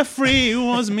Jeffrey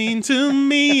was mean to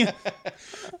me.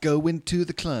 Going to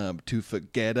the club to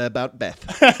forget about Beth.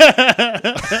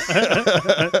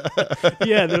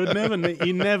 Yeah,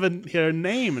 you never hear a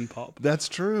name in pop. That's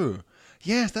true.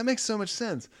 Yes, that makes so much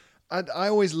sense. I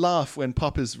always laugh when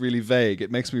pop is really vague.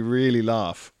 It makes me really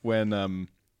laugh when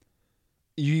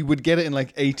you would get it in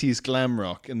like 80s glam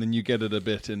rock, and then you get it a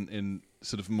bit in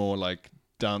sort of more like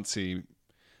dancey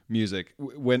music.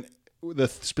 When the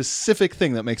specific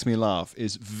thing that makes me laugh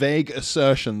is vague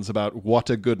assertions about what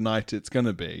a good night it's going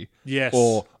to be. Yes.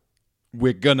 Or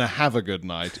we're going to have a good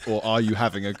night, or are you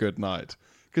having a good night?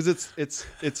 Because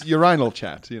it's urinal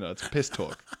chat, it's piss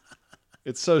talk.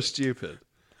 It's so stupid.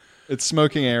 It's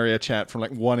smoking area chat from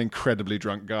like one incredibly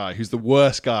drunk guy who's the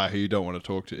worst guy who you don't want to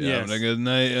talk to. Yes. Having a good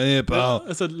night, yeah, pal.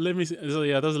 That's a Lemmy. Those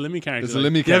are Lemmy characters. It's a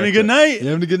Lemmy character. You having a good night? You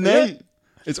having a good night?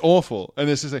 It's awful, and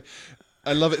it's just like,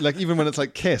 I love it. Like even when it's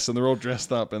like Kiss and they're all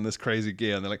dressed up in this crazy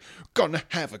gear, and they're like, "Gonna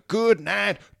have a good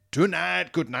night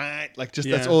tonight, good night." Like just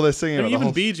that's all they're singing. I mean, about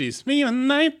even Bee Gees. Me and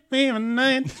night, we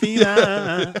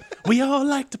all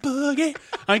like to boogie.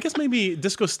 I guess maybe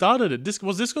disco started it.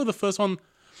 Was disco the first one?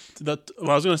 I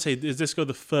was going to say, is disco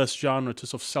the first genre to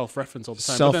sort of self-reference all the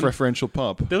time? Self-referential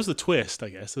pop. There was the twist, I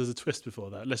guess. There was a twist before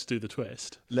that. Let's do the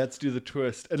twist. Let's do the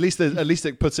twist. At least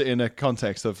it puts it in a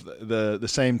context of the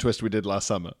same twist we did last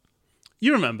summer.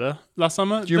 You remember last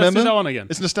summer? Do you remember? Let's do that one again.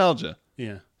 It's nostalgia.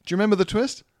 Yeah. Do you remember the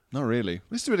twist? Not really.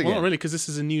 Let's do it again. Well, not really, because this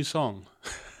is a new song.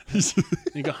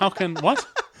 You go, what?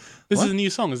 This What? is a new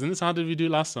song, isn't this? How did we do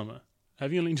last summer?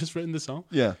 Have you only just written the song?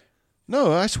 Yeah.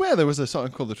 No, I swear there was a song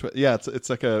called The Twist. Yeah, it's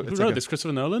like a... Who wrote this?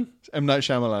 Christopher Nolan? M. Night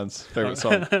Shyamalan's favorite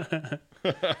song.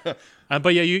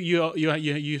 But yeah, you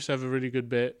used to have a really good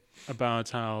bit about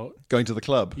how... Going to the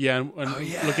club. Yeah,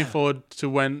 and looking forward to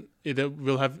when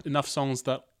we'll have enough songs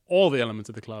that all the elements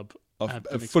of the club have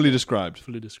been fully described.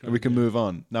 Fully described. And we can move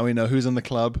on. Now we know who's in the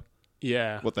club.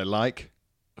 Yeah. What they like.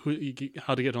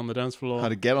 How to get on the dance floor. How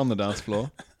to get on the dance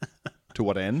floor. To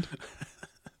what end?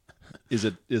 Is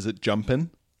it jumping?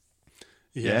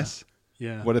 Yeah. Yes.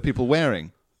 Yeah. What are people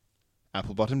wearing?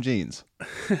 Apple bottom jeans.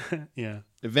 Yeah.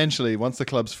 Eventually, once the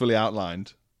club's fully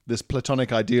outlined, this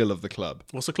platonic ideal of the club.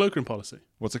 What's a cloakroom policy?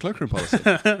 What's a cloakroom policy?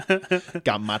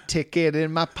 Got my ticket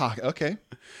in my pocket. Okay.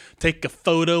 Take a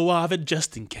photo of it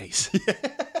just in case.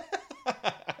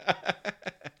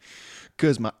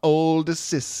 Because my oldest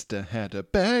sister had her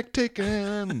bag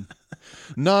taken.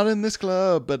 Not in this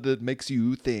club, but it makes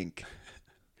you think.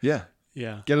 Yeah.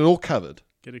 Yeah. Get it all covered.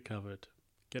 Get it covered.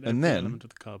 Get And every then- element of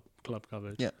the club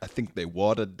covered. Yeah, I think they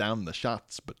watered down the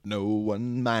shots, but no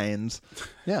one minds.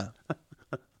 Yeah.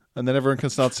 And then everyone can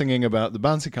start singing about the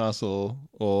bouncy castle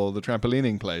or the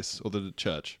trampolining place or the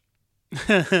church.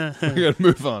 We're going to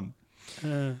move on.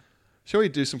 Shall we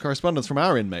do some correspondence from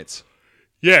our inmates?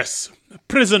 Yes.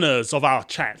 Prisoners of our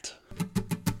chat.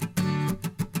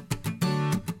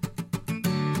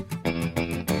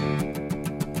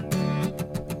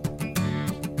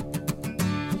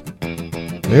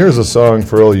 Here's a song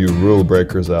for all you rule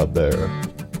breakers out there.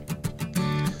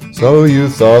 So you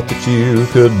thought that you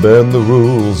could bend the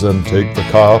rules and take the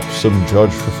cops and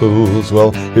judge for fools.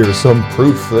 Well, here's some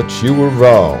proof that you were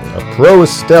wrong. A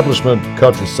pro-establishment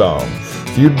country song.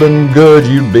 If you'd been good,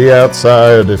 you'd be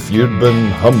outside. If you'd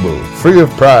been humble, free of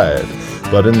pride.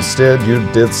 But instead you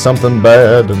did something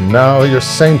bad, and now your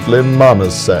saintly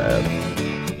mama's sad.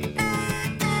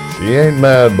 She ain't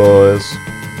mad, boys.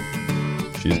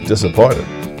 She's disappointed.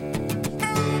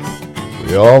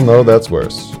 We all know that's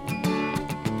worse.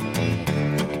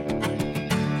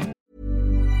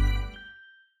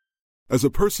 As a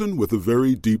person with a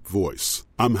very deep voice,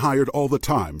 I'm hired all the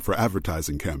time for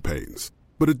advertising campaigns.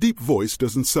 But a deep voice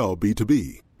doesn't sell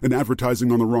B2B, and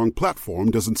advertising on the wrong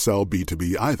platform doesn't sell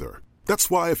B2B either. That's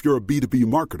why if you're a B2B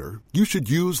marketer, you should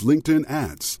use LinkedIn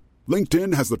ads.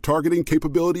 LinkedIn has the targeting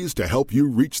capabilities to help you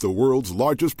reach the world's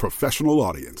largest professional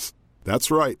audience.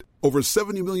 That's right, over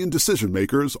 70 million decision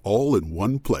makers all in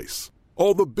one place.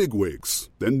 All the big wigs,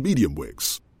 then medium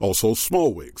wigs, also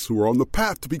small wigs who are on the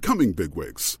path to becoming big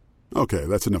wigs. Okay,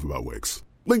 that's enough about wigs.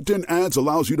 LinkedIn ads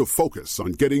allows you to focus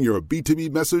on getting your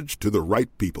B2B message to the right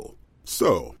people.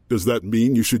 So, does that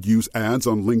mean you should use ads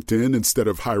on LinkedIn instead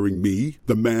of hiring me,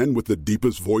 the man with the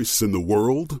deepest voice in the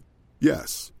world?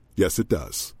 Yes. Yes, it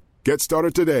does. Get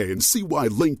started today and see why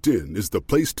LinkedIn is the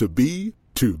place to be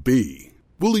to be.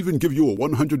 We'll even give you a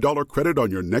 $100 credit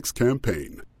on your next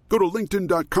campaign. Go to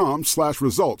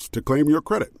linkedin.com/results to claim your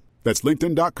credit. That's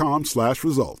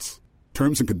linkedin.com/results.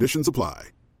 Terms and conditions apply.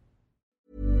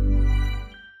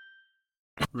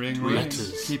 Ring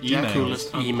Letters, keep emails,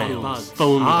 emails,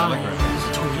 phone calls,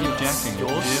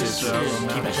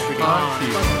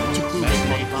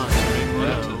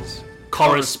 letters,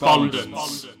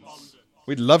 correspondence.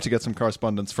 We'd love to get some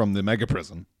correspondence from the mega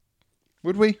prison.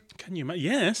 Would we? Can you imagine?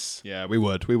 Yes. Yeah, we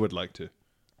would. We would like to.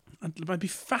 I'd be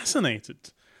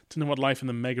fascinated to know what life in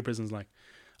the mega prison's like.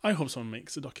 I hope someone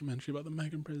makes a documentary about the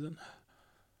Megan prison.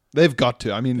 They've got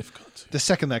to. I mean, They've got to. the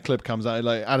second that clip comes out,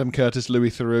 like Adam Curtis,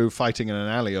 Louis Theroux fighting in an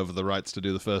alley over the rights to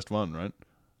do the first one, right?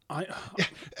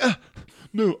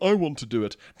 No, I want to do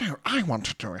it. No, I want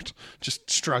to do it. Just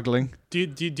struggling. Do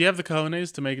you have the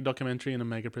cojones to make a documentary in a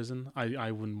mega prison?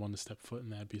 I wouldn't want to step foot in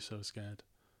there. I'd be so scared.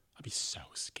 I'd be so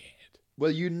scared.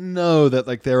 Well, you know that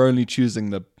like they're only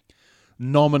choosing the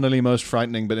nominally most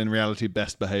frightening, but in reality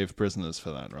best behaved prisoners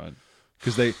for that, right?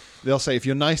 Because they'll say if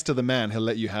you're nice to the man, he'll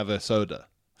let you have a soda.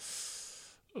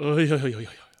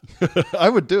 I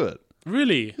would do it.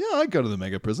 Really? Yeah, I'd go to the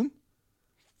mega prison.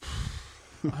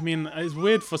 I mean, it's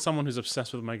weird for someone who's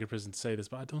obsessed with mega prison to say this,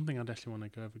 but I don't think I'd actually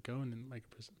want to go in mega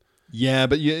prison. Yeah,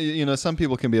 but you know, some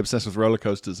people can be obsessed with roller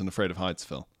coasters and afraid of heights,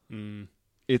 Phil.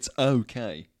 It's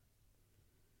okay.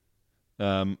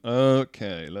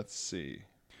 Okay, let's see.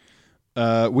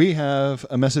 We have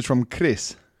a message from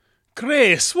Chris.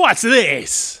 Chris, what's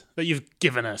this that you've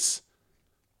given us?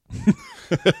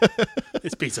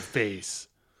 This piece of face.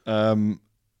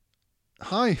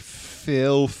 Hi,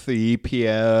 filthy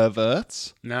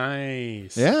perverts.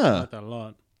 Nice. Yeah. I like that a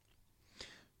lot.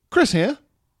 Chris here.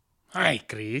 Hi,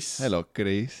 Chris. Hello,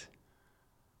 Chris.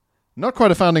 Not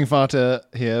quite a founding father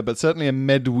here, but certainly a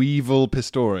medieval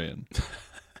historian.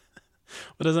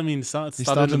 What does that mean? He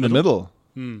started in the middle.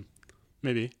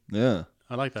 Maybe. Yeah.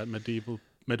 I like that. Medieval,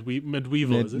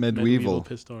 is it? Medieval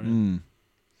historian.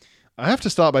 I have to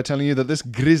start by telling you that this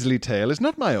grisly tale is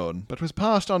not my own, but was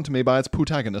passed on to me by its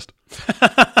protagonist.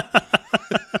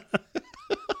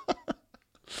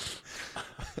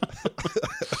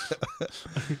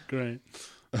 Great.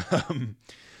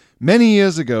 Many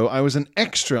years ago, I was an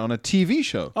extra on a TV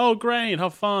show. Oh, great. How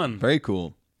fun. Very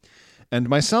cool. And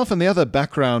myself and the other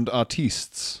background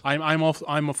artistes. I'm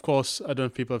of course, I don't know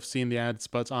if people have seen the ads,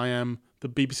 but I am the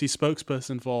BBC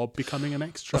spokesperson for becoming an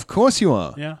extra. Of course you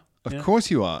are. Yeah. Of course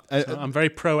you are. So I'm very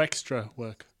pro-extra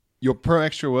work. You're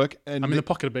pro-extra work. And I'm in the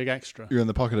pocket of big extra. You're in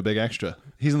the pocket of big extra.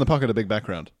 He's in the pocket of big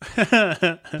background.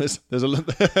 there's a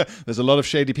lot of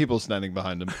shady people standing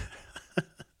behind him.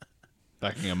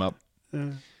 Backing him up.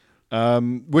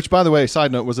 Which, by the way,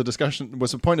 side note, was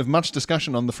a point of much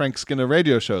discussion on the Frank Skinner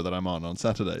radio show that I'm on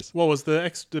Saturdays. What was the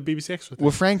BBC extra thing?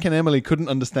 Well, Frank and Emily couldn't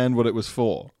understand what it was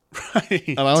for. Right.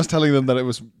 And I was telling them that it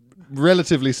was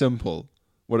relatively simple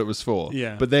what it was for.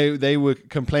 Yeah. But they were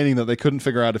complaining that they couldn't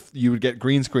figure out if you would get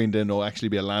green screened in or actually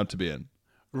be allowed to be in.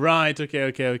 Right,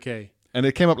 okay. And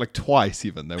it came up like twice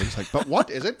even. They were just like, but what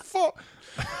is it for?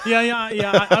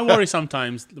 Yeah. I worry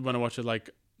sometimes when I watch it, like,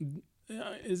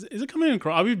 is it coming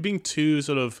across? Are we being too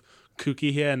sort of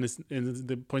kooky here and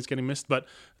the point's getting missed? But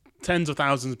tens of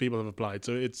thousands of people have applied,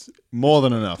 so it's... More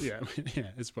than enough. Yeah,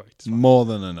 it's worked. It's more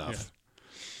than enough.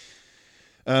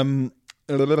 Yeah.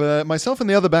 Myself and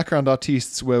the other background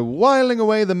artistes were whiling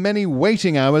away the many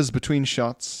waiting hours between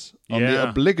shots on the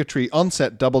obligatory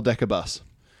on-set double-decker bus.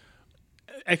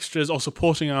 Extras or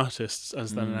supporting artists,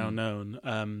 as they're now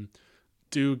known,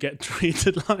 do get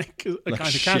treated like a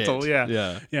kind of cattle.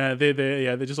 Yeah.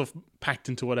 They're just sort of packed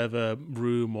into whatever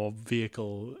room or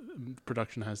vehicle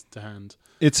production has to hand.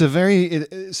 It's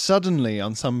suddenly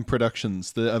on some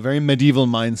productions, a very medieval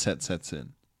mindset sets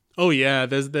in. Oh yeah,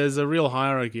 there's a real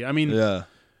hierarchy. I mean,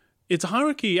 it's a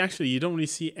hierarchy actually you don't really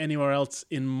see anywhere else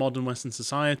in modern Western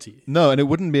society. No, and it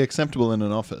wouldn't be acceptable in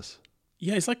an office.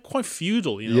 Yeah, it's like quite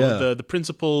feudal, you know. Yeah. The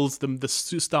principals, the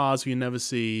stars who you never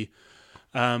see.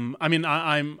 I mean,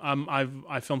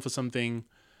 I filmed for something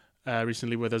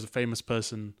recently where there's a famous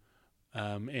person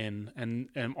in and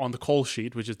on the call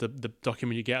sheet, which is the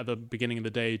document you get at the beginning of the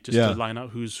day, just to line out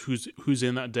who's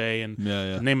in that day and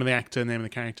the name of the actor, name of the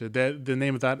character. The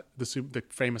name of that the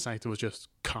famous actor was just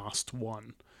cast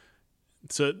one.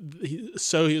 So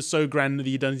he's so grand that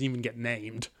he doesn't even get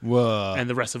named. Whoa! And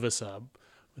the rest of us are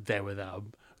there with our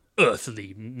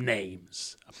earthly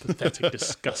names, pathetic,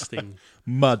 disgusting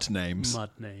mud names.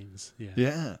 Yeah.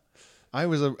 Yeah. I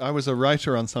was a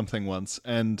writer on something once,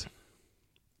 and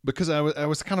because I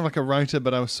was kind of like a writer,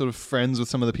 but I was sort of friends with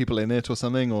some of the people in it or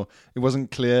something, or it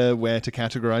wasn't clear where to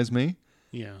categorize me.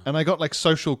 Yeah. And I got like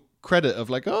social credit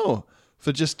of like,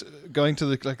 for just going to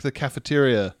the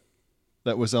cafeteria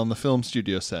that was on the film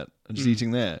studio set and just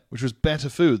eating there, which was better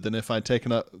food than if I'd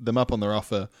taken them up on their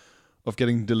offer of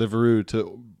getting Deliveroo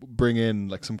to bring in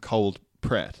like some cold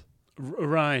Pret.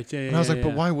 Right. Yeah. And I was like,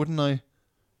 but why wouldn't I?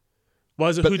 Why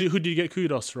is it? Who did you get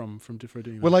kudos from for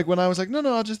doing that? Well, like when I was like, no,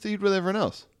 I'll just eat with everyone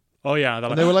else. Oh yeah,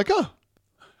 and they were like, oh,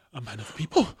 a man of the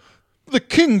people. Oh, the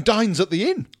king dines at the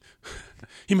inn.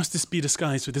 He must be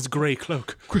disguised with his grey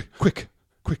cloak. Quick,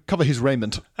 cover his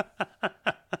raiment.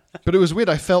 But it was weird.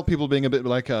 I felt people being a bit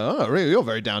like, really, you're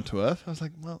very down to earth. I was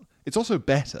like, well, It's also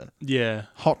better. Yeah.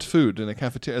 Hot food in a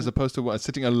cafeteria as opposed to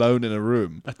sitting alone in a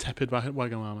room. A tepid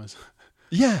Wagamamas.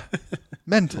 Yeah.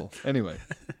 Mental. Anyway.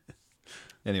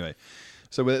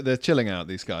 So they're chilling out,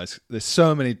 these guys. There's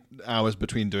so many hours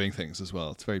between doing things as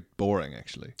well. It's very boring,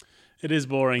 actually. It is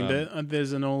boring.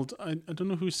 There's an old, I don't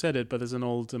know who said it, but there's an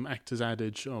old actor's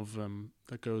adage of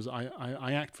that goes,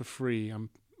 I act for free. I'm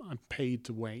paid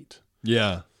to wait.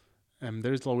 Yeah.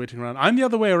 There's a lot of waiting around. I'm the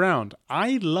other way around.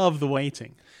 I love the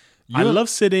waiting. I love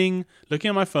sitting, looking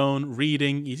at my phone,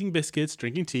 reading, eating biscuits,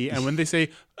 drinking tea. And when they say,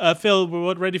 Phil,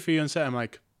 we're ready for you on set, I'm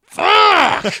like,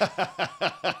 fuck!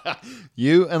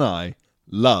 You and I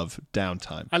love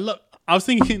downtime. I was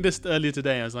thinking this earlier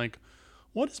today. I was like,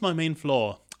 what is my main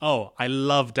flaw? Oh, I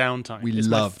love downtime. It's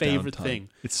love my favorite downtime. thing.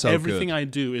 It's so Everything good. I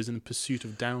do is in pursuit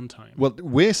of downtime. Well,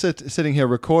 we're sitting here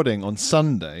recording on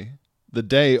Sunday, the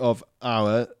day of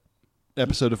our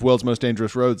episode of World's Most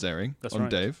Dangerous Roads airing on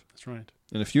Dave. That's right.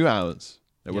 In a few hours,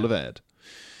 it will have aired.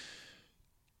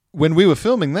 When we were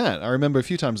filming that, I remember a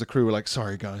few times the crew were like,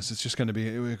 sorry guys, it's just going to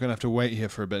be, we're going to have to wait here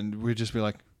for a bit. And we'd just be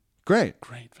like, great,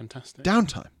 fantastic.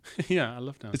 downtime. Yeah, I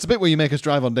love downtime. It's a bit where you make us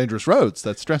drive on dangerous roads.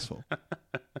 That's stressful.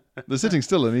 The sitting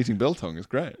still and eating biltong is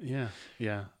great. Yeah.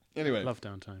 Anyway. Love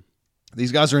downtime.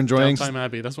 These guys are enjoying... Downtime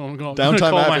Abbey. That's what I'm going Downtime to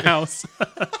call my Abbey. house.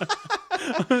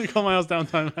 I'm going to call my house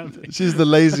Downtime Abbey. She's the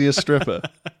laziest stripper.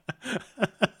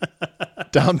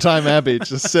 Downtime Abbey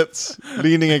just sits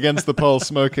leaning against the pole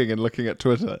smoking and looking at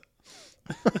Twitter.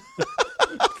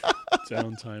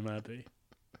 Downtime Abbey.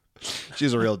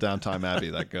 She's a real Downtime Abbey,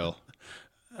 that girl.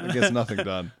 It gets nothing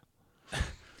done.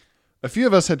 A few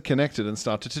of us had connected and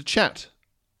started to chat.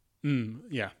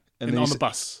 Yeah. And on the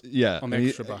bus. Yeah. On the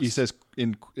extra bus. He says,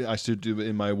 I should do it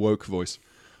in my woke voice.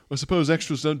 I suppose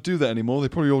extras don't do that anymore. They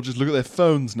probably all just look at their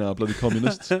phones now, bloody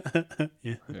communists.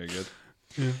 Yeah. Very good.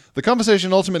 Yeah. The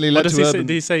conversation ultimately led to urban...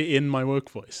 Did he say in my work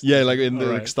voice? Yeah, like in the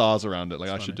like stars around it. Like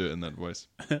I should do it in that voice.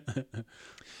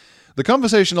 The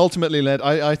conversation ultimately led...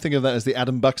 I think of that as the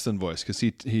Adam Buxton voice because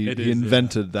he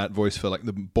invented that voice for like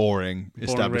the boring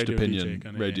established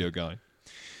opinion radio guy.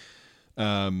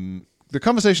 The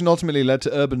conversation ultimately led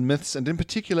to urban myths and in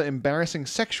particular embarrassing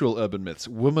sexual urban myths.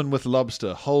 Woman with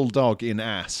lobster, whole dog in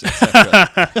ass,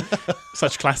 etc.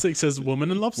 Such classics as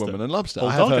woman and lobster. Woman and lobster. Whole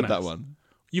I have dog heard in that ass. one.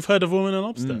 You've heard of woman and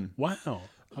lobster? Wow.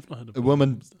 I've not heard of A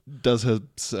woman does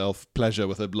herself pleasure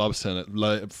with a lobster and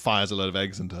it fires a load of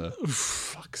eggs into her.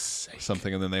 Fuck's sake.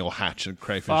 Something, and then they all hatch and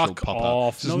crayfish will pop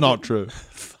off. out. This is not true.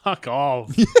 Fuck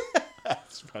off.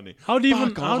 It's funny. How do you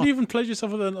even pleasure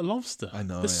yourself with a lobster? I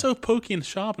know. They're so pokey and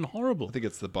sharp and horrible. I think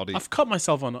it's the body. I've cut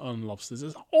myself on lobsters.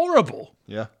 It's horrible.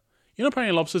 Yeah. You know,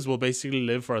 apparently lobsters will basically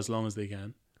live for as long as they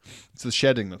can. It's the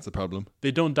shedding that's the problem.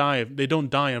 They don't die. They don't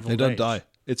die of old They don't age. die.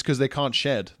 It's because they can't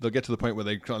shed. They'll get to the point where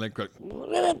they can't like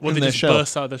Well, they just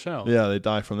burst out of the shell. Yeah, they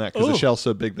die from that because the shell's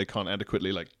so big they can't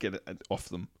adequately like get it off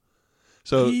them.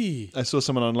 So I saw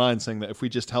someone online saying that if we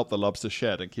just help the lobster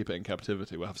shed and keep it in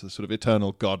captivity, we'll have this sort of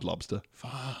eternal god lobster.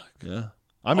 Fuck. Yeah,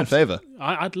 I'm in favor.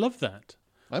 I'd love that.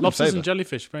 I'm Lobsters in favor. and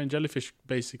jellyfish. Apparently jellyfish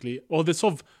basically, well, they're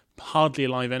sort of hardly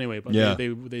alive anyway, but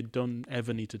they don't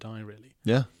ever need to die really.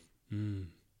 Yeah. And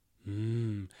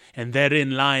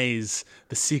therein lies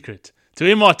the secret to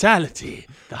immortality,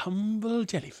 the humble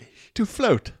jellyfish. To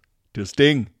float, to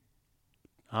sting.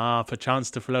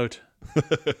 Perchance to float.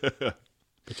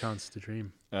 Perchance to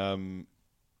dream.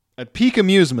 At peak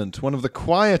amusement, one of the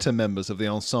quieter members of the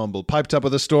ensemble piped up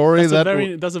with a story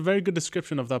that's a very good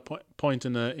description of that point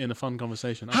in a fun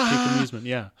conversation. At peak amusement,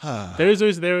 yeah. there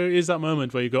is that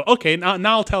moment where you go, okay, now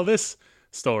I'll tell this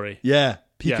story. Yeah,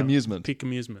 peak amusement. Peak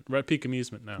amusement. We're at peak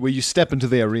amusement now. Where you step into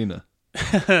the arena.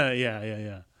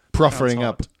 Yeah. Proffering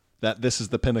up that this is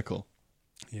the pinnacle.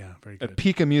 Yeah, very good. At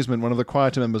peak amusement, one of the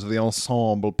quieter members of the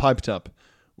ensemble piped up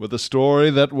with a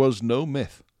story that was no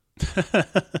myth.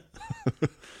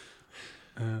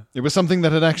 It was something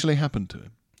that had actually happened to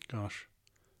him. Gosh.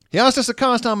 He asked us to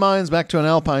cast our minds back to an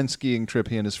alpine skiing trip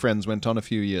he and his friends went on a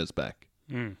few years back.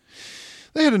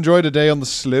 They had enjoyed a day on the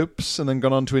slopes and then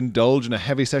gone on to indulge in a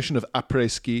heavy session of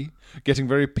après-ski, getting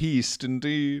very pieced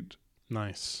indeed.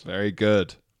 Nice. Very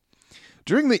good.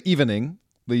 During the evening,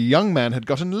 the young man had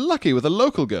gotten lucky with a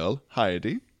local girl,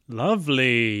 Heidi.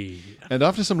 Lovely. And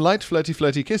after some light flirty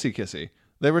kissy,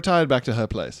 they retired back to her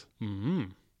place.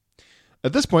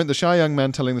 At this point, the shy young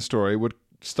man telling the story would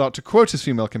start to quote his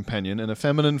female companion in a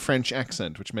feminine French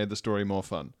accent, which made the story more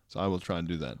fun. So I will try and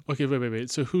do that. Okay,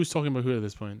 wait. So who's talking about who at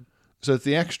this point? So it's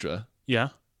the extra. Yeah.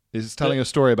 Is telling a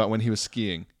story about when he was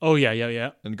skiing. Oh,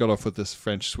 yeah. And got off with this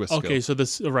French Swiss girl. Okay, so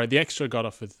the extra got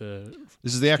off with the...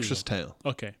 This is the extra's tale.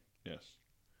 Okay. Yes.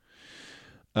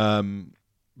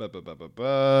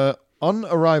 On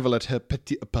arrival at her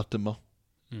petit appartement,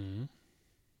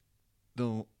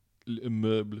 dans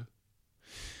l'immeuble,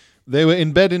 they were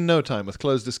in bed in no time with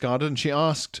clothes discarded, and she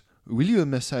asked, "Will you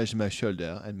massage my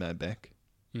shoulder and my back?"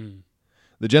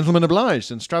 The gentleman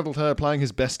obliged and straddled her, applying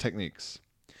his best techniques.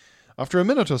 After a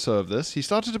minute or so of this, he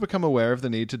started to become aware of the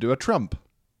need to do a trump.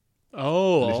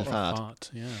 Oh, little a fart.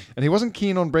 fart. Yeah. And he wasn't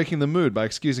keen on breaking the mood by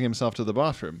excusing himself to the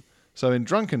bathroom. So in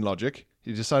drunken logic,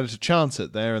 he decided to chance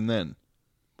it there and then.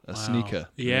 A sneaker.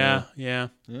 Yeah. Yeah.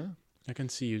 I can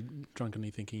see you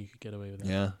drunkenly thinking you could get away with that.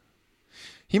 Yeah.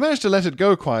 He managed to let it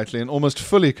go quietly and almost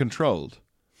fully controlled.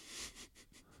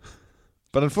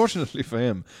 But unfortunately for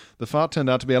him, the fart turned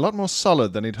out to be a lot more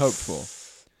solid than he'd hoped for.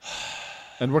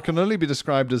 And what can only be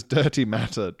described as dirty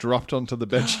matter dropped onto the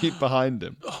bedsheet behind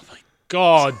him. Oh my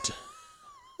God.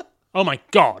 Oh my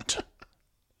God.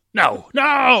 No.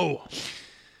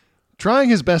 Trying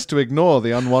his best to ignore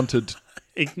the unwanted...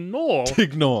 Ignore?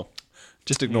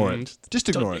 Just ignore it. Just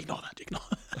ignore it. Ignore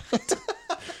that.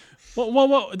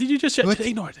 What? Did you just...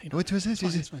 Ignore it. What was it?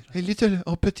 It's fine. A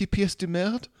little petit pièce de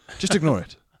merde? Just ignore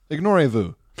it.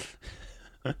 Ignorez-vous.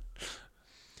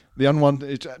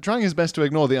 Trying his best to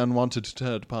ignore the unwanted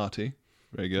third party.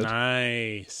 Very good.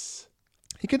 Nice.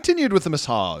 He continued with the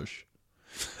massage.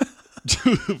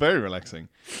 Very relaxing.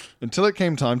 Until it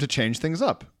came time to change things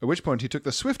up, at which point he took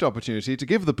the swift opportunity to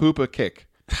give the poop a kick.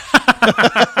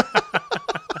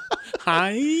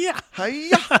 Hiya.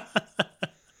 Hiya!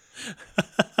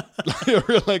 Like a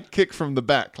real kick from the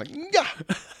back. Like, yeah!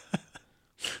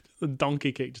 The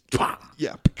donkey kick. Just,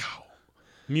 Yeah.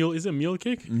 mule, is it a mule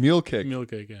kick? Mule kick. Mule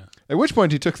kick, yeah. At which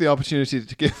point he took the opportunity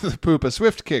to give the poop a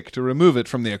swift kick to remove it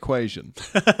from the equation.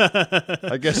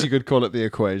 I guess you could call it the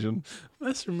equation.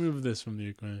 Let's remove this from the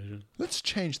equation. Let's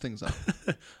change things up.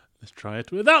 Let's try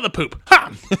it without the poop.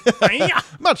 Ha! Hiya.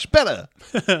 Much better!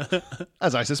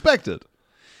 As I suspected.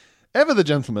 Ever the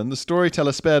gentleman, the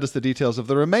storyteller spared us the details of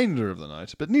the remainder of the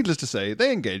night, but needless to say,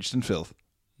 they engaged in filth.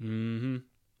 Mm-hmm.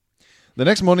 The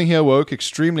next morning he awoke,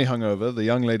 extremely hungover, the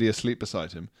young lady asleep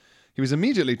beside him. He was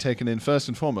immediately taken in first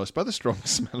and foremost by the strong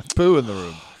smell of poo in the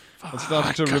room, and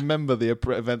started to remember the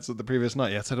events of the previous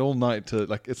night. Yeah, it's had all night to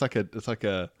it's like an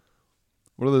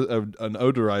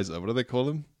odorizer. What do they call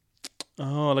them?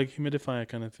 Oh, like humidifier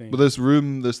kind of thing. Well, those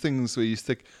things where you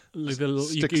stick Like the little,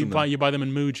 sticks in them. you buy them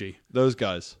in Muji. Those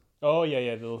guys. Oh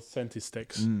yeah, the little scented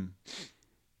sticks.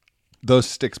 Those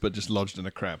sticks, but just lodged in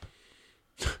a crab.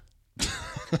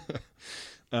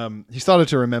 He started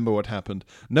to remember what happened.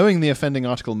 Knowing the offending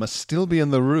article must still be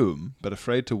in the room, but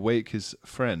afraid to wake his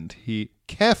friend, he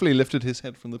carefully lifted his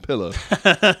head from the pillow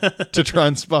to try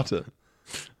and spot it.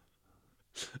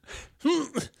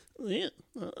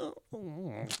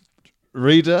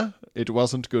 Reader, it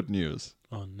wasn't good news.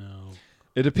 Oh no.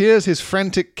 It appears his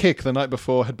frantic kick the night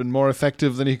before had been more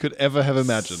effective than he could ever have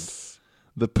imagined.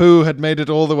 The poo had made it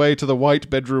all the way to the white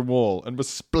bedroom wall and was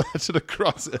splattered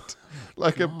across it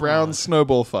like a brown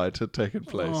snowball fight had taken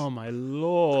place. Oh my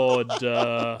lord.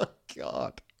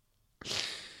 God.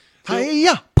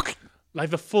 Hiya! Like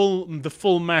the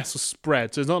full mass was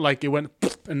spread, so it's not like it went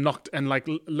and knocked and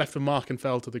left a mark and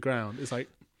fell to the ground. It's like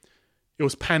it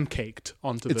was pancaked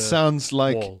onto the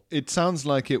wall. It sounds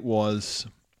like it was.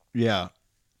 Yeah.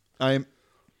 I'm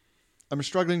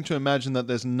struggling to imagine that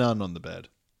there's none on the bed.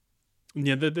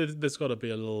 Yeah, there's got to be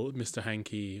a little Mr.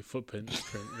 Hanky footprint,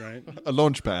 right? A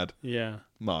launch pad. Yeah.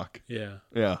 Mark. Yeah.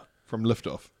 Yeah. From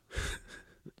liftoff.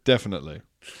 Definitely.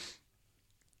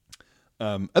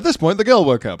 At this point, the girl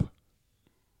woke up.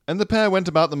 And the pair went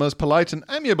about the most polite and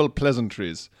amiable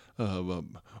pleasantries.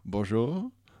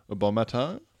 Bonjour. Bon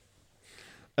matin.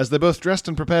 As they both dressed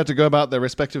and prepared to go about their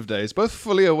respective days, both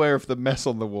fully aware of the mess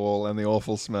on the wall and the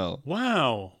awful smell.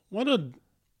 Wow. What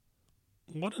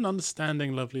an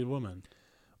understanding, lovely woman.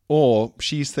 Or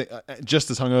she's just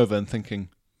as hungover and thinking,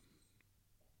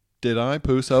 did I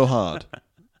poo so hard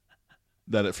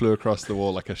that it flew across the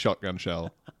wall like a shotgun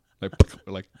shell?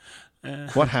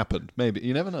 What happened? Maybe.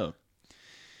 You never know.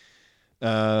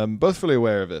 Both fully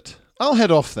aware of it. I'll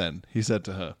head off then, he said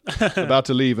to her, about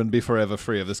to leave and be forever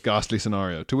free of this ghastly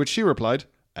scenario, to which she replied,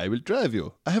 I will drive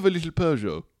you. I have a little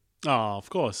Peugeot. Oh, of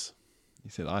course. He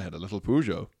said, I had a little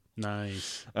Peugeot.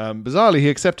 Nice. Bizarrely,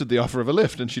 he accepted the offer of a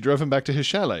lift, and she drove him back to his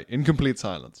chalet, in complete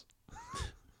silence.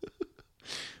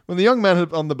 When the young man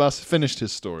on the bus finished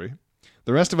his story,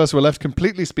 the rest of us were left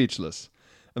completely speechless,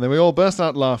 and then we all burst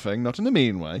out laughing, not in a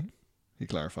mean way, he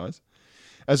clarifies,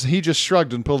 as he just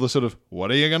shrugged and pulled the sort of,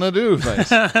 what are you going to do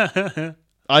face?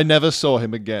 I never saw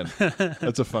him again.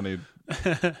 That's a funny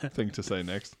thing to say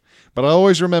next. But I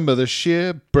always remember the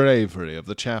sheer bravery of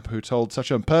the chap who told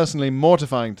such a personally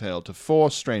mortifying tale to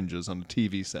 4 strangers on a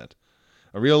TV set.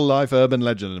 A real-life urban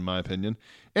legend, in my opinion.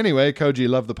 Anyway, Koji,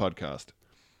 love the podcast.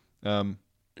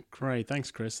 Great,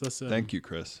 thanks, Chris. Thank you,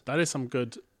 Chris. That is some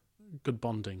good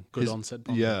bonding, onset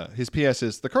bonding. Yeah, his PS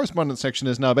is, the correspondence section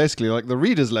is now basically like the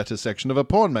reader's letters section of a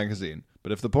porn magazine.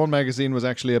 But if the porn magazine was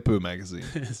actually a poo magazine.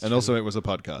 And also it was a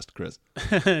podcast, Chris.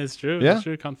 It's true. Yeah? It's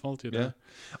true. Can't fault you there.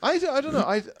 Yeah. I don't know.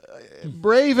 I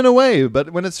brave in a way,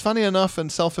 but when it's funny enough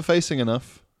and self-effacing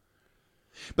enough.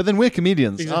 But then we're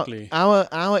comedians. Exactly.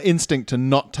 Our instinct to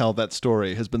not tell that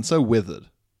story has been so withered.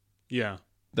 Yeah.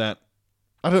 That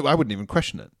I wouldn't even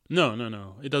question it. No.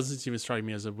 It doesn't even strike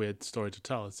me as a weird story to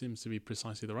tell. It seems to be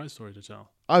precisely the right story to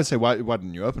tell. I would say, why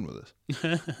didn't you open with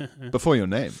this? Before your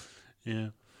name. Yeah.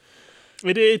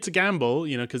 It's a gamble,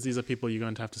 because these are people you're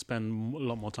going to have to spend a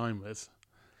lot more time with.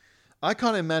 I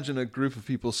can't imagine a group of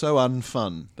people so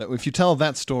unfun that if you tell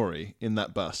that story in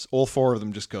that bus, all four of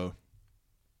them just go,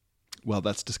 well,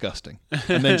 that's disgusting.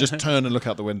 And then just turn and look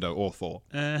out the window, all four.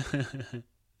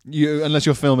 Unless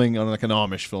you're filming on like an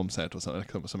Amish film set or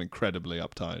something incredibly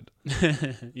uptight.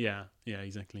 Yeah,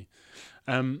 exactly.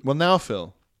 Well, now,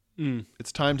 Phil,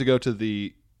 it's time to go to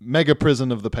the mega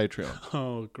prison of the Patreon.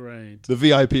 Oh, great. The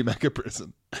VIP mega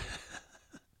prison.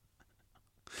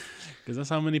 Because that's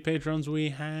how many patrons we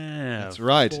have. That's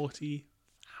right.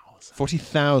 40,000.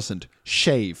 40,000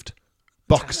 shaved,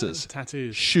 boxers,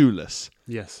 tattoos, shoeless.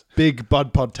 Yes. Big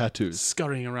Bud Pod tattoos.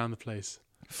 Scurrying around the place.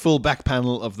 Full back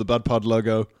panel of the Bud Pod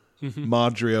logo.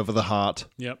 Marjorie over the heart.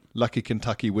 Yep. Lucky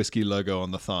Kentucky whiskey logo on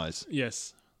the thighs.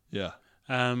 Yes. Yeah.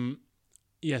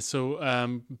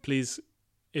 So please,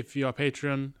 if you're a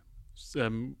patron,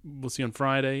 we'll see you on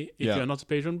Friday. If you're not a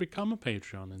patron, become a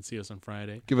patron and see us on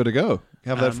Friday. Give it a go.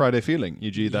 Have that Friday feeling,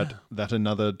 e.g. that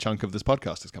another chunk of this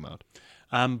podcast has come out.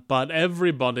 But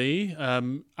everybody,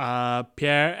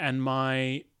 Pierre and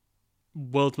my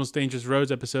World's Most Dangerous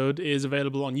Roads episode is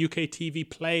available on UK TV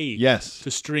Play. Yes.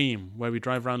 To stream, where we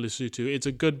drive around Lesotho. It's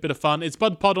a good bit of fun. It's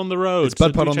Bud Pod on the road. It's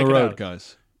Bud Pod on the road,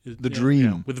 guys. The dream.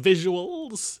 Yeah. With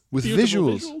visuals. With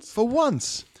visuals. For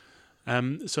once.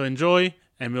 So enjoy,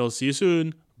 and we'll see you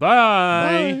soon.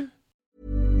 Bye.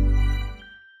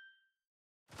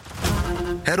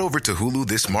 Head over to Hulu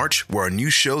this March, where our new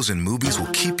shows and movies will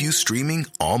keep you streaming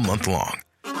all month long.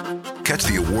 Catch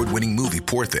the award-winning movie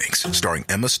Poor Things, starring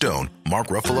Emma Stone, Mark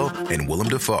Ruffalo, and Willem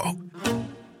Dafoe.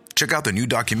 Check out the new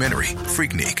documentary,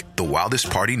 Freaknik, The Wildest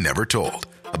Party Never Told,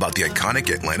 about the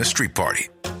iconic Atlanta Street Party.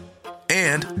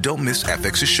 And don't miss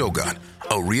FX's Shogun,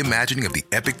 a reimagining of the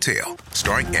epic tale,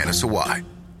 starring Anna Sawai.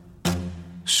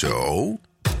 So,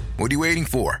 what are you waiting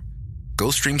for?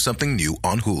 Go stream something new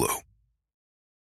on Hulu.